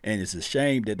 And it's a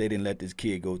shame that they didn't let this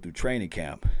kid go through training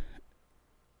camp.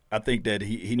 I think that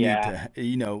he need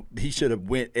to, he should have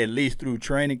went at least through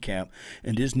training camp,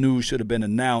 and this news should have been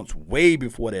announced way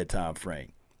before that time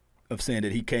frame of saying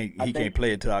that he can't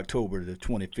play until October the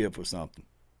 25th or something.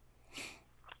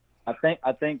 I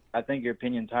think your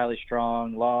opinion's highly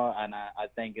strong, Law, and I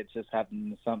think it's just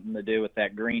having something to do with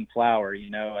that green flower. You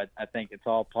know, I think it's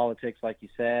all politics, like you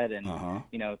said, and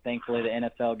thankfully the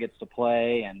NFL gets to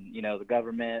play, and the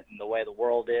government and the way the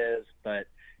world is, but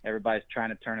everybody's trying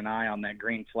to turn an eye on that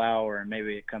green flower, and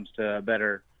maybe it comes to a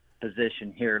better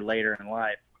position here later in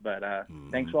life. But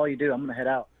thanks for all you do. I'm going to head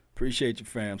out. Appreciate you,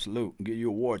 fam. Salute. And give you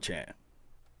a war chant.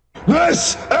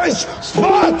 This is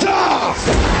Sparta!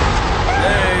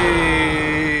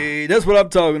 Hey, that's what I'm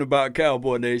talking about,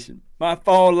 Cowboy Nation. My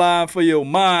phone line for your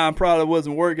mind probably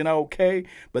wasn't working okay,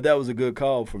 but that was a good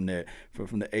call from there,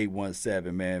 from the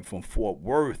 817, man, from Fort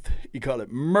Worth. You call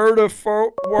it Murder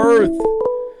Fort Worth.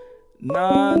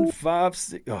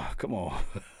 956. Oh, come on.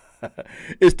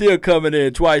 It's still coming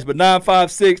in twice, but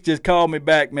 956, just call me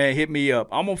back, man. Hit me up.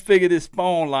 I'm going to figure this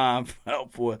phone line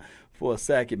out for a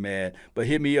second, man. But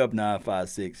hit me up,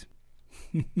 956.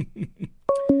 Here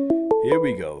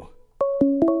we go.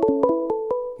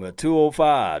 Well,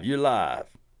 205, you're live.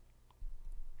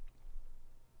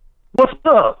 What's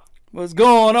up? What's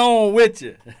going on with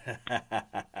you?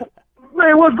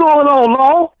 Man, what's going on,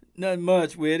 Law? Nothing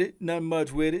much with it.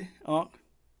 Unc.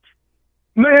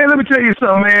 Man, let me tell you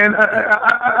something, man.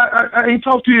 I ain't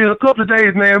talked to you in a couple of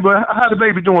days, man, but how the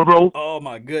baby doing, bro? Oh,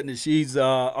 my goodness. She's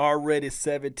already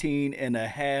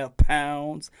 17.5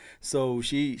 pounds, so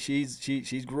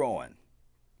she's growing.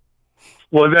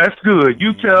 Well, that's good.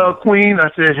 You tell Queen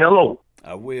I said hello.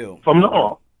 I will. From the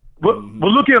arm. But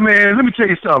look here, man, let me tell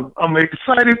you something. I'm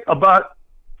excited about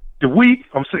the week.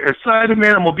 I'm so excited,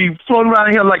 man. I'm going to be floating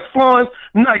around here like Florence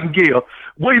Nightingale,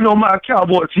 waiting on my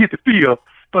Cowboys to hit the field.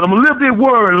 But I'm a little bit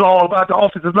worried, Law, about the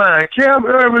offensive line. Cam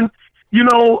Irvin,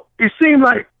 it seems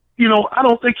like, I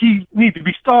don't think he needs to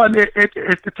be starting at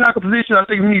the tackle position. I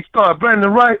think he needs to start Brandon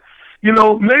Wright.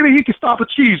 Maybe he can stop a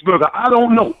cheeseburger. I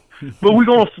don't know. But we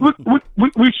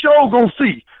sure gonna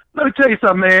see. Let me tell you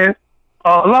something, man.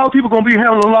 A lot of people gonna be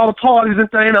having a lot of parties and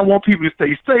things. I want people to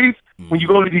stay safe when you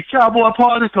go to these Cowboy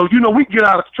parties, because we can get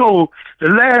out of control. The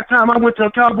last time I went to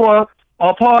a Cowboy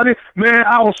party, man,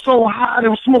 I was so high. They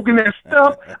were smoking that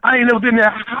stuff. I ain't never been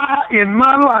that high in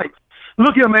my life.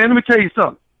 Look here, man. Let me tell you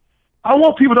something. I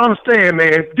want people to understand,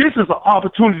 man. This is an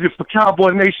opportunity for Cowboy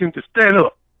Nation to stand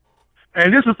up,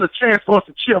 and this is a chance for us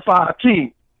to cheer for our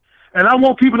team. And I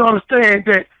want people to understand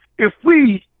that if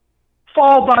we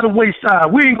fall by the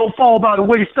wayside, we ain't gonna fall by the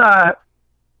wayside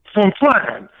from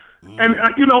trying. And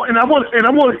and I want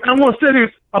to say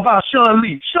this about Sean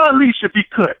Lee. Sean Lee should be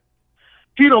cut.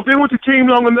 He don't been with the team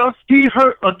long enough. He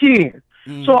hurt again.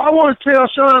 So I want to tell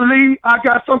Sean Lee, I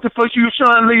got something for you,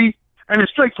 Sean Lee, and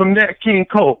it's straight from Nat King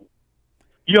Cole.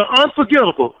 You're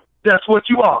unforgettable. That's what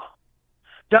you are.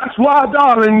 That's why,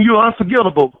 darling, you're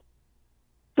unforgettable.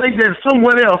 Think that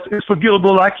someone else is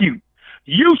forgettable like you.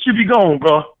 You should be gone,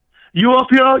 bro. You up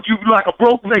here, you like a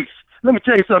broke vase. Let me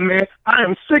tell you something, man. I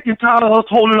am sick and tired of us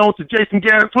holding on to Jason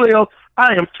Garrett players.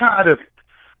 I am tired of it.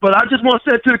 But I just want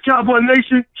to say to the Cowboy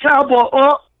Nation, Cowboy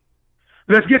up.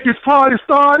 Let's get this party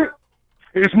started.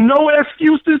 There's no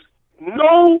excuses,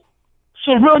 no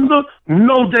surrender,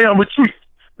 no damn retreat.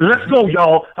 Let's go,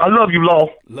 y'all. I love you, Law.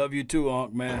 Love you too,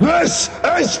 Unc, man. This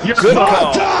is Good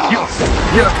call.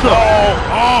 Yes, sir.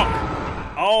 Unc.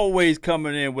 Always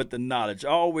coming in with the knowledge.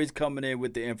 Always coming in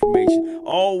with the information.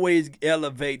 Always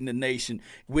elevating the nation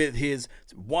with his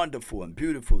wonderful and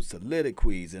beautiful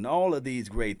soliloquies and all of these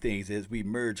great things as we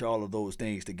merge all of those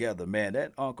things together, man.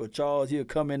 That Uncle Charles, he'll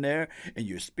come in there and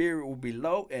your spirit will be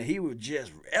low and he will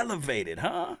just elevate it,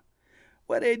 huh?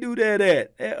 Where they do that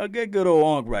at? A good old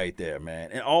Unc right there,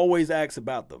 man. And always asks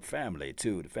about the family,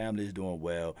 too. The family is doing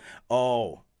well.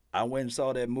 Oh, I went and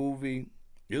saw that movie.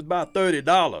 It was about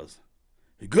 $30.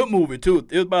 A good movie, too.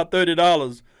 It was about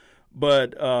 $30. But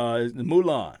it's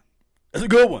Mulan. That's a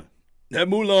good one. That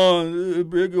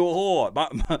Mulan, it go hard.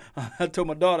 I told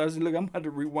my daughter, I said, look, I'm about to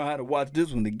rewind and watch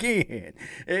this one again.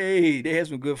 Hey, they had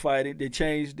some good fighting. They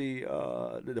changed the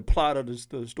plot of the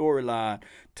storyline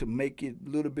to make it a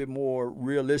little bit more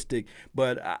realistic,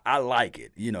 but I like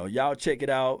it. You know, y'all check it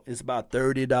out. It's about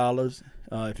 $30.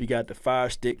 If you got the Fire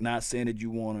Stick, not saying that you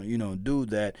want to, do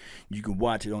that, you can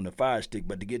watch it on the Fire Stick,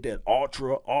 but to get that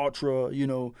ultra,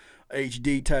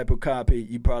 HD type of copy,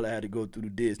 you probably had to go through the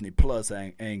Disney Plus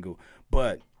angle.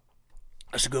 But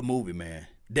that's a good movie, man.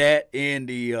 That and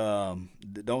the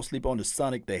Don't Sleep on the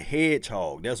Sonic the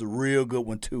Hedgehog. That's a real good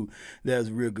one too. That's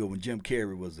a real good one. Jim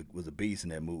Carrey was a beast in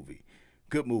that movie.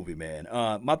 Good movie, man.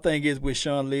 My thing is with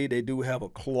Sean Lee, they do have a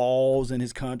clause in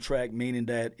his contract, meaning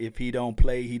that if he don't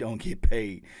play, he don't get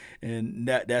paid, and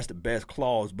that's the best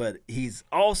clause. But he's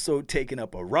also taking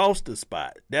up a roster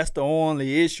spot. That's the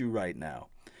only issue right now.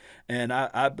 And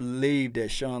I believe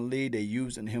that Sean Lee, they're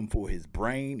using him for his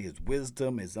brain, his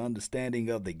wisdom, his understanding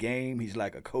of the game. He's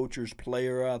like a coach's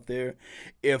player out there.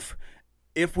 If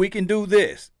we can do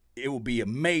this, it will be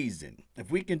amazing.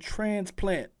 If we can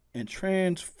transplant and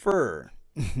transfer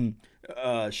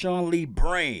Sean Lee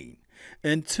brain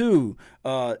into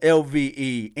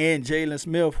LVE and Jalen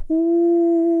Smith,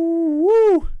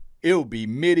 woo, it'll be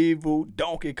medieval,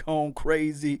 Donkey Kong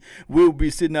crazy. We'll be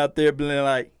sitting out there being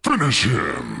like, finish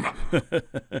him.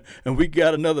 And we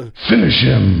got another. Finish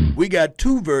him. We got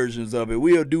two versions of it.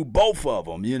 We'll do both of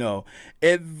them,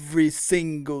 Every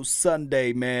single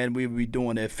Sunday, man, we'll be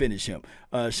doing that finish him.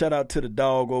 Shout out to the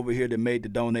dog over here that made the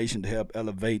donation to help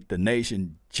elevate the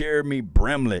nation, Jeremy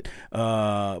Bramlett.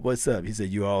 What's up? He said,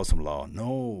 you awesome, Law.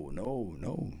 No.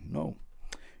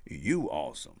 You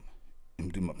awesome.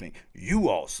 Do my thing. You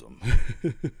awesome.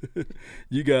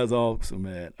 You guys awesome,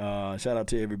 man. Shout out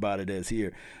to everybody that's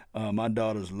here. My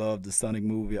daughters love the Sonic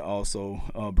movie also,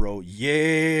 bro.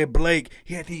 Yeah, Blake.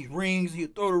 He had these rings.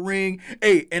 He'd throw the ring.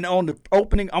 Hey, and on the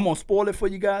opening, I'm going to spoil it for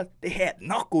you guys. They had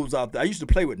Knuckles out there. I used to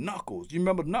play with Knuckles. You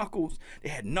remember Knuckles? They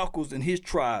had Knuckles and his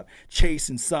tribe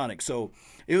chasing Sonic. So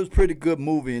it was a pretty good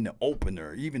movie in the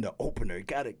opener. Even the opener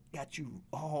got you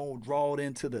all drawn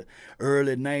into the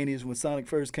early 90s when Sonic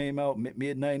first came out,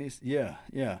 mid-90s. Yeah.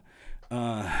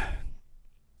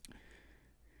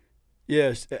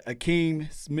 Yes,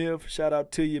 Akeem Smith, shout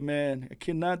out to you, man. I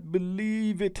cannot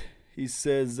believe it. He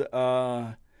says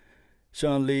Sean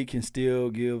Lee can still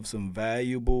give some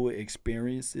valuable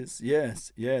experiences.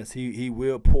 Yes, he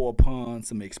will pour upon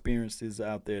some experiences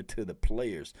out there to the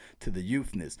players, to the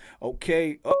youthness.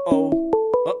 Okay,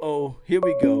 here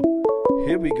we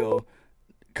go.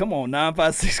 Come on,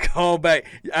 956, call back.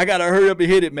 I got to hurry up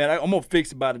and hit it, man. I'm going to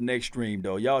fix it by the next stream,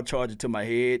 though. Y'all charge it to my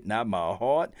head, not my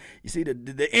heart. You see,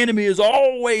 the enemy is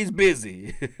always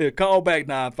busy. Call back,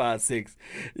 956.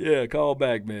 Yeah, call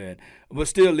back, man. But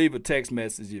still leave a text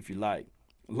message if you like.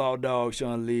 Law Dog,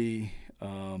 Sean Lee,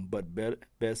 but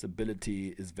best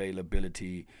ability is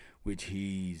availability, which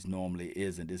he's normally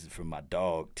isn't. This is from my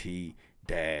dog, T-Mac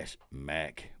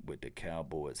with the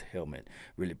Cowboys helmet.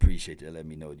 Really appreciate you. Let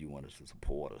me know you want us to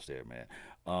support us there, man.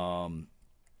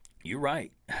 You're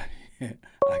right.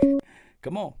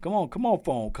 Come on,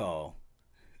 phone call.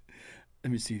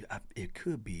 Let me see. It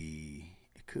could be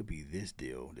this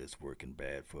deal that's working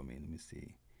bad for me. Let me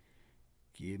see.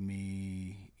 Give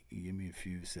me a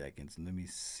few seconds. Let me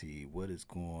see what is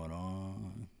going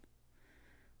on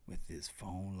with this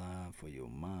phone line for your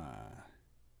mind.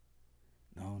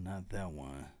 No, not that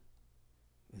one.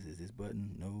 Is this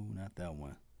button? No, not that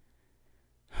one.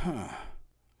 Huh.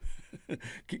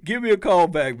 Give me a call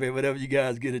back, man, whenever you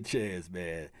guys get a chance,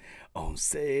 man. On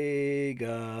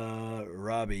Sega,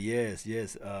 Robbie, yes.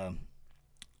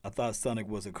 I thought Sonic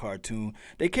was a cartoon.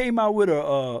 They came out with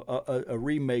a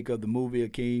remake of the movie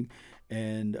Akeem,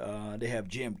 and they have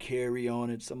Jim Carrey on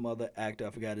it, some other actor, I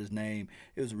forgot his name.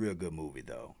 It was a real good movie,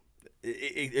 though.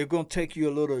 It's going to take you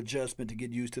a little adjustment to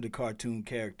get used to the cartoon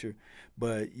character,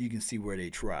 but you can see where they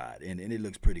tried, and it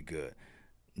looks pretty good.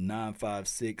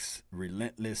 956,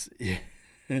 Relentless.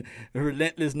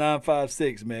 Relentless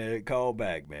 956, man. Call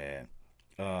back, man.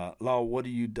 Law, what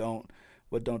don't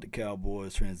the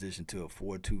Cowboys transition to a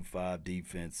 4-2-5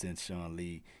 defense since Sean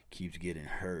Lee keeps getting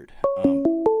hurt?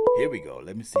 Here we go.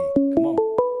 Let me see.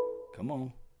 Come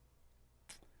on.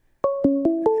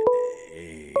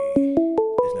 Hey,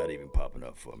 it's not even popping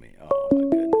up for me. Oh, my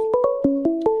goodness.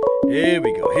 Here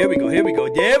we go. There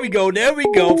we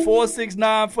go.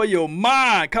 469 for your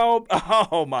mind. Call.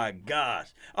 Oh my gosh.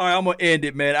 All right, I'm gonna end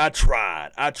it, man. I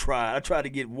tried to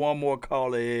get one more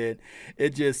caller in.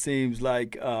 It just seems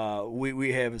like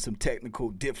we having some technical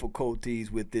difficulties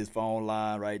with this phone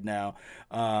line right now.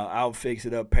 I'll fix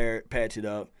it up, patch it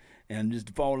up. And just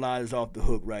the phone line is off the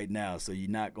hook right now, so you're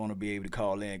not going to be able to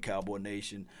call in, Cowboy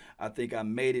Nation. I think I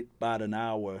made it about an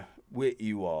hour with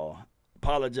you all.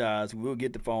 Apologize. We'll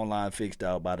get the phone line fixed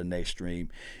out by the next stream.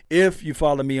 If you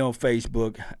follow me on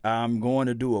Facebook, I'm going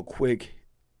to do a quick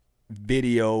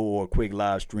video or a quick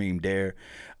live stream there.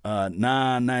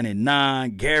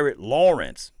 $9.99. Garrett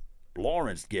Lawrence.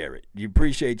 Lawrence Garrett. You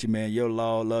appreciate you, man. Your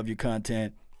law, love your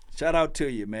content. Shout out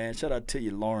to you, man. Shout out to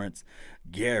you, Lawrence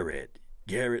Garrett.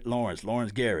 Garrett Lawrence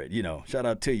Garrett, shout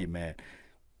out to you, man.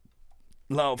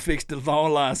 Law, fix the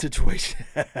phone line situation.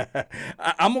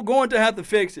 I'm going to have to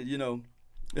fix it,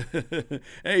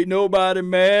 Ain't nobody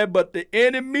mad but the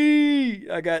enemy.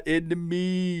 I got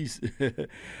enemies.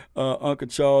 Uncle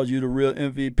Charles, you the real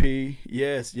MVP.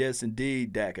 Yes,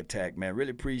 indeed, Dak Attack, man.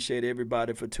 Really appreciate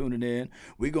everybody for tuning in.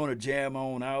 We're going to jam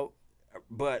on out.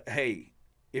 But, hey,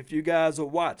 if you guys are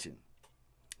watching,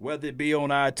 whether it be on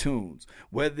iTunes,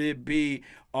 whether it be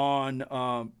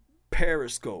on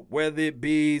Periscope, whether it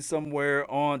be somewhere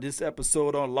on this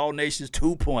episode on Law Nations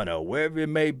 2.0, wherever it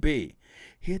may be,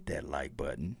 hit that like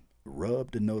button,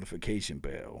 rub the notification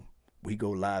bell. We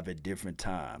go live at different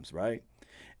times, right?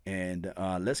 And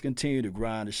let's continue to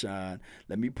grind and shine.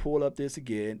 Let me pull up this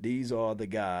again. These are the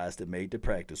guys that made the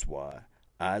practice squad.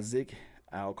 Isaac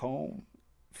Alcone,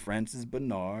 Francis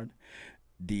Bernard,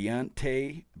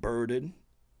 Deontay Burden.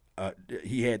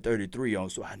 He had 33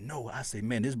 on, so I say,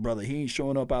 man, this brother, he ain't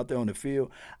showing up out there on the field.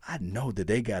 I know that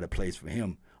they got a place for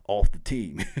him off the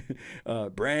team.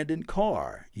 Brandon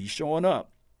Carr, he's showing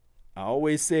up. I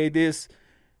always say this.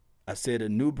 I said a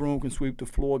new broom can sweep the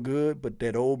floor good, but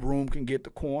that old broom can get the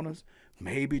corners.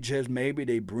 Maybe, just maybe,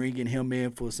 they bringing him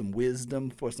in for some wisdom,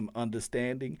 for some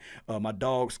understanding. My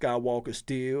dog Skywalker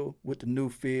Steel with the new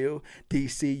field,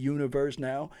 DC Universe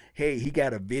now. Hey, he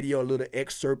got a video, a little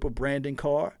excerpt of Brandon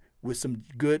Carr with some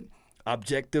good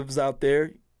objectives out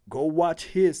there. Go watch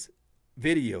his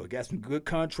video. It got some good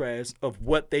contrast of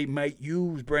what they might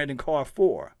use Brandon Carr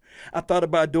for. I thought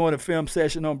about doing a film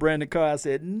session on Brandon Carr. I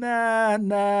said, nah,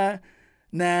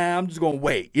 I'm just going to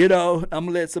wait. I'm going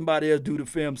to let somebody else do the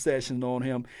film session on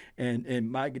him.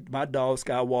 And my dog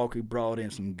Skywalker brought in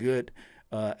some good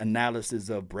analysis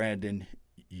of Brandon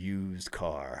Used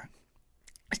Carr.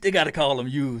 Still got to call him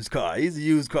Used Carr. He's a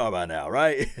used car by now,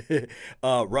 right?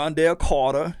 Rondell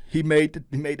Carter, he made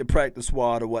the practice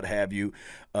squad or what have you.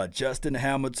 Justin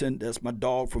Hamilton, that's my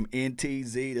dog from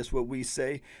NTZ. That's what we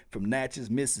say, from Natchez,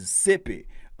 Mississippi.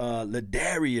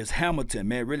 Ladarius Hamilton,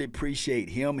 man, really appreciate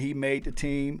him. He made the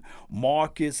team.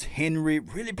 Marcus Henry,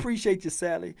 really appreciate you,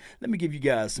 Sally. Let me give you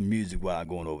guys some music while I'm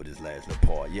going over this last little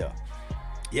part.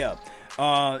 Yeah.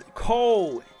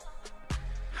 Cole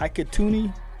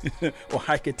Hikatuni. Or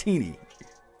Hikatini.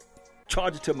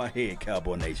 Charge it to my head,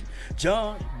 Cowboy Nation.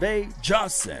 John Vay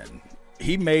Johnson.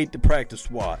 He made the practice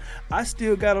squad. I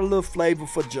still got a little flavor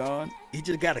for John. He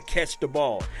just got to catch the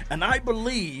ball. And I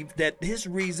believe that his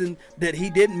reason that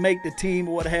he didn't make the team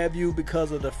or what have you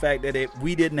because of the fact that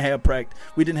we didn't have practice.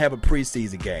 We didn't have a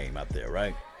preseason game out there,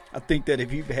 right? I think that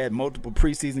if you had multiple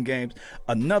preseason games,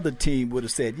 another team would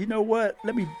have said, you know what?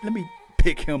 Let me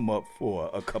pick him up for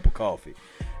a cup of coffee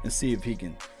and see if he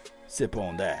can sip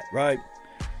on that, right?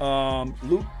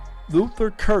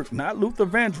 Luther Kirk, not Luther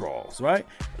Vandross, right?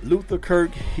 Luther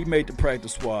Kirk, he made the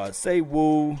practice squad. Say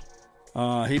Woo,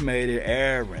 he made it.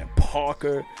 Aaron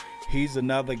Parker, he's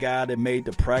another guy that made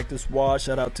the practice squad.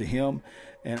 Shout out to him.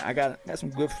 And I got some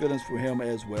good feelings for him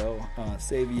as well.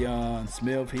 Savion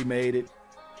Smith, he made it.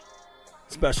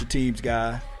 Special teams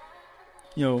guy.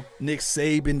 Nick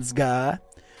Saban's guy.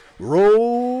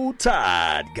 Roll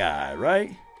Tide guy,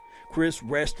 right? Chris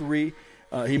Restery,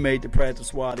 he made the practice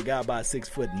squad. The guy about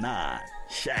 6'9",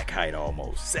 Shaq height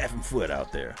almost, 7 foot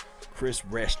out there. Chris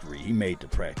Restery, he made the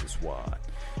practice squad.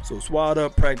 So squad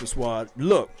up, practice squad.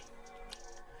 Look,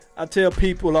 I tell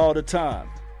people all the time,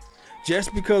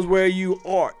 just because where you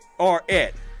are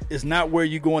at is not where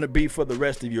you're going to be for the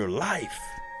rest of your life.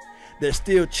 There's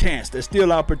still chance. There's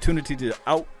still opportunity to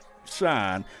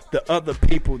outshine the other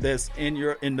people that's in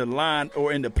the line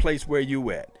or in the place where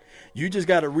you at. You just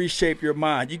got to reshape your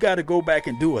mind. You got to go back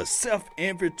and do a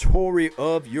self-inventory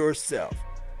of yourself.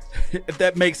 If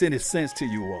that makes any sense to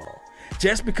you all.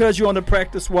 Just because you're on the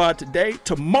practice squad today,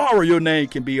 tomorrow your name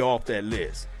can be off that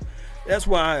list. That's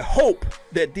why I hope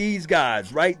that these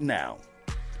guys right now,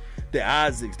 the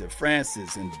Isaacs, the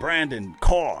Francis, and Brandon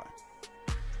Carr,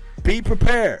 Be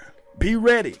prepared. Be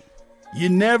ready. You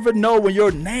never know when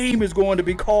your name is going to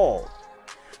be called.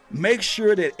 Make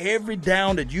sure that every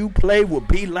down that you play will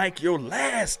be like your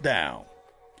last down.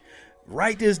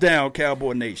 Write this down,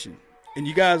 Cowboy Nation. And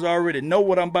you guys already know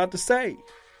what I'm about to say.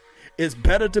 It's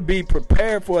better to be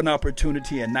prepared for an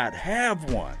opportunity and not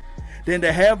have one than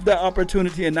to have the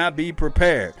opportunity and not be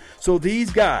prepared. So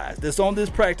these guys that's on this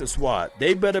practice squad,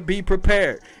 they better be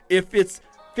prepared. If it's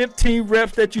 15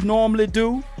 reps that you normally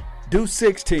do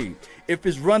 16. If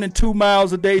it's running 2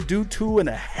 miles a day, do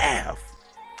 2.5.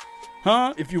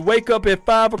 If you wake up at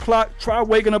 5 o'clock, try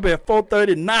waking up at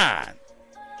 4:39.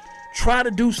 Try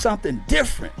to do something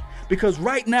different. Because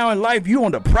right now in life, you're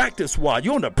on the practice squad.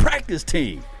 You're on the practice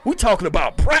team. We're talking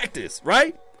about practice,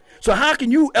 right? So how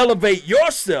can you elevate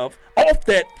yourself off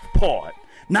that part,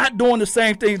 not doing the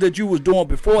same things that you was doing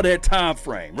before that time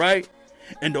frame, right?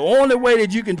 And the only way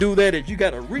that you can do that is you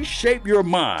got to reshape your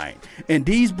mind. And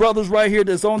these brothers right here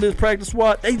that's on this practice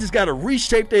squad, they just got to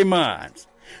reshape their minds.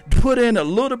 Put in a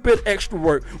little bit extra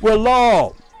work. Well,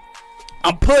 Lord,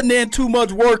 I'm putting in too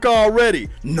much work already.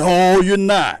 No, you're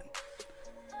not.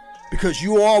 Because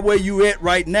you are where you at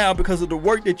right now because of the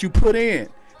work that you put in.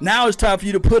 Now it's time for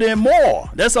you to put in more.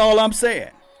 That's all I'm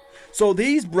saying. So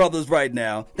these brothers right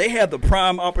now, they have the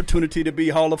prime opportunity to be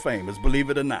Hall of Famers, believe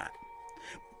it or not.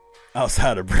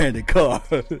 Outside of Brandon Carr.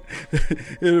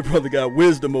 The brother got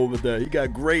wisdom over there. He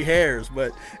got gray hairs.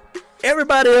 But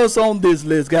everybody else on this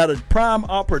list got a prime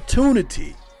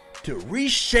opportunity to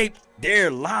reshape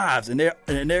their lives and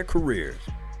their careers.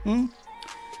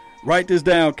 Write this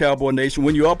down, Cowboy Nation.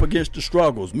 When you're up against the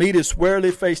struggles, meet it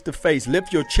squarely face to face.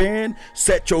 Lift your chin,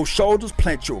 set your shoulders,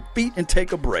 plant your feet, and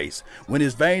take a brace. When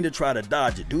it's vain to try to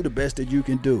dodge it, do the best that you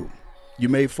can do. You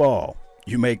may fall,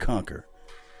 you may conquer.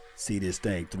 See this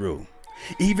thing through.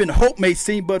 Even hope may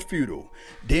seem but futile.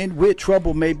 Then with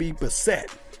trouble may be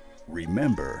beset.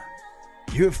 Remember,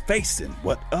 you're facing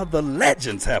what other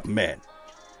legends have met.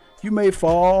 You may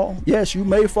fall. Yes, you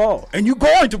may fall. And you're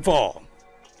going to fall.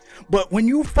 But when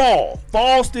you fall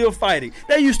still fighting.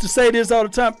 They used to say this all the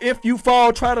time. If you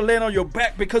fall, try to land on your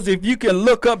back, because if you can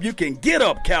look up, you can get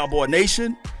up, Cowboy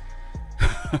Nation.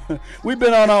 We've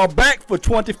been on our back for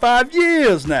 25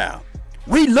 years now.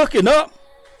 We looking up.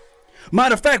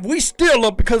 Matter of fact, we still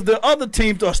up because the other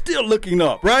teams are still looking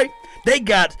up, right? They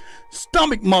got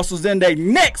stomach muscles in their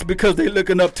necks because they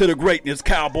looking up to the greatness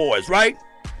Cowboys, right?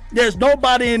 There's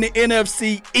nobody in the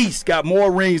NFC East got more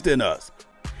rings than us.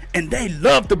 And they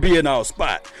love to be in our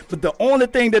spot. But the only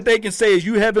thing that they can say is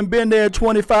you haven't been there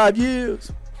 25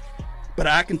 years. But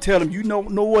I can tell them, you know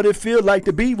what it feels like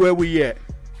to be where we at.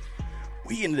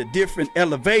 We in a different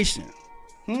elevation.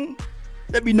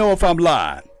 Let me know if I'm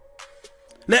lying.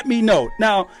 Let me know.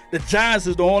 Now, the Giants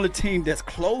is the only team that's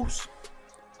close.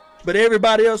 But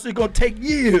everybody else is going to take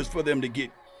years for them to get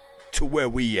to where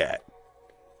we at.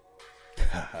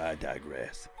 I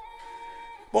digress.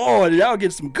 Boy, y'all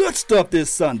get some good stuff this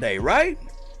Sunday, right?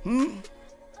 Boy,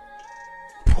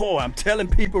 I'm telling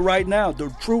people right now, the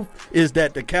truth is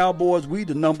that the Cowboys, we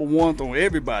the number ones on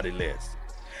everybody's list.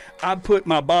 I put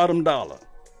my bottom dollar.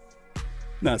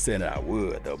 Not saying that I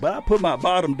would, though, but I put my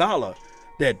bottom dollar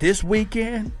that this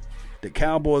weekend, the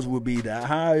Cowboys will be the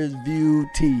highest viewed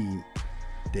team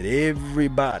that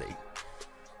everybody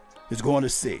is going to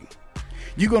see.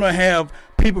 You're going to have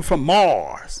people from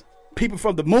Mars, people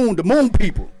from the moon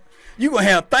people. You're going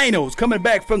to have Thanos coming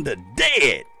back from the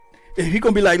dead. And he's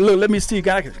going to be like, look, let me see if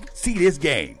I can see this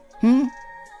game.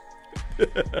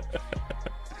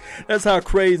 That's how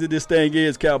crazy this thing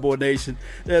is, Cowboy Nation.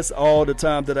 That's all the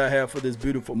time that I have for this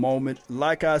beautiful moment.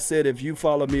 Like I said, if you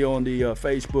follow me on the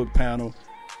Facebook panel,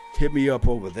 hit me up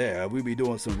over there. We'll be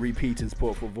doing some repeatings,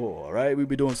 por favor, all right? We'll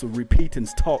be doing some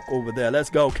repeatings talk over there. Let's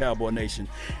go, Cowboy Nation.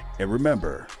 And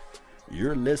remember,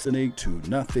 you're listening to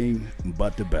nothing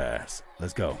but the bass.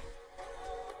 Let's go.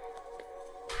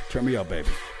 Turn me up, baby.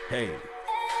 Hey,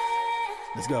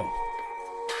 let's go.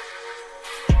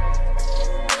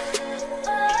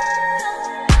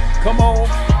 Come on.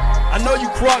 I know you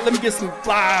crunk. Let me get some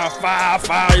fire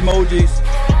emojis.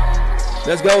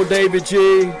 Let's go, David G,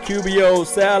 QBO,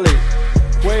 Sally,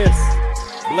 Quest,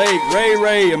 Blake,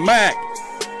 Ray, and Mac.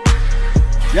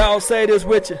 Y'all say this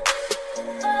with you.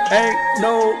 Ain't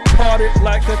no party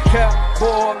like a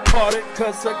Cowboy party,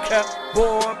 'cause a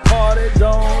Cowboy party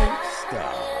don't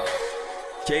stop.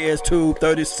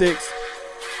 JS236,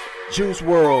 Juice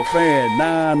World fan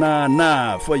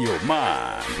 999 for your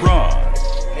mind. Run.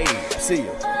 Hey, I see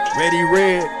you. Ready,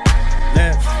 Red?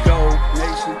 Let's go,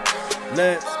 nation.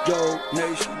 Let's go,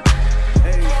 nation.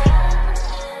 Hey.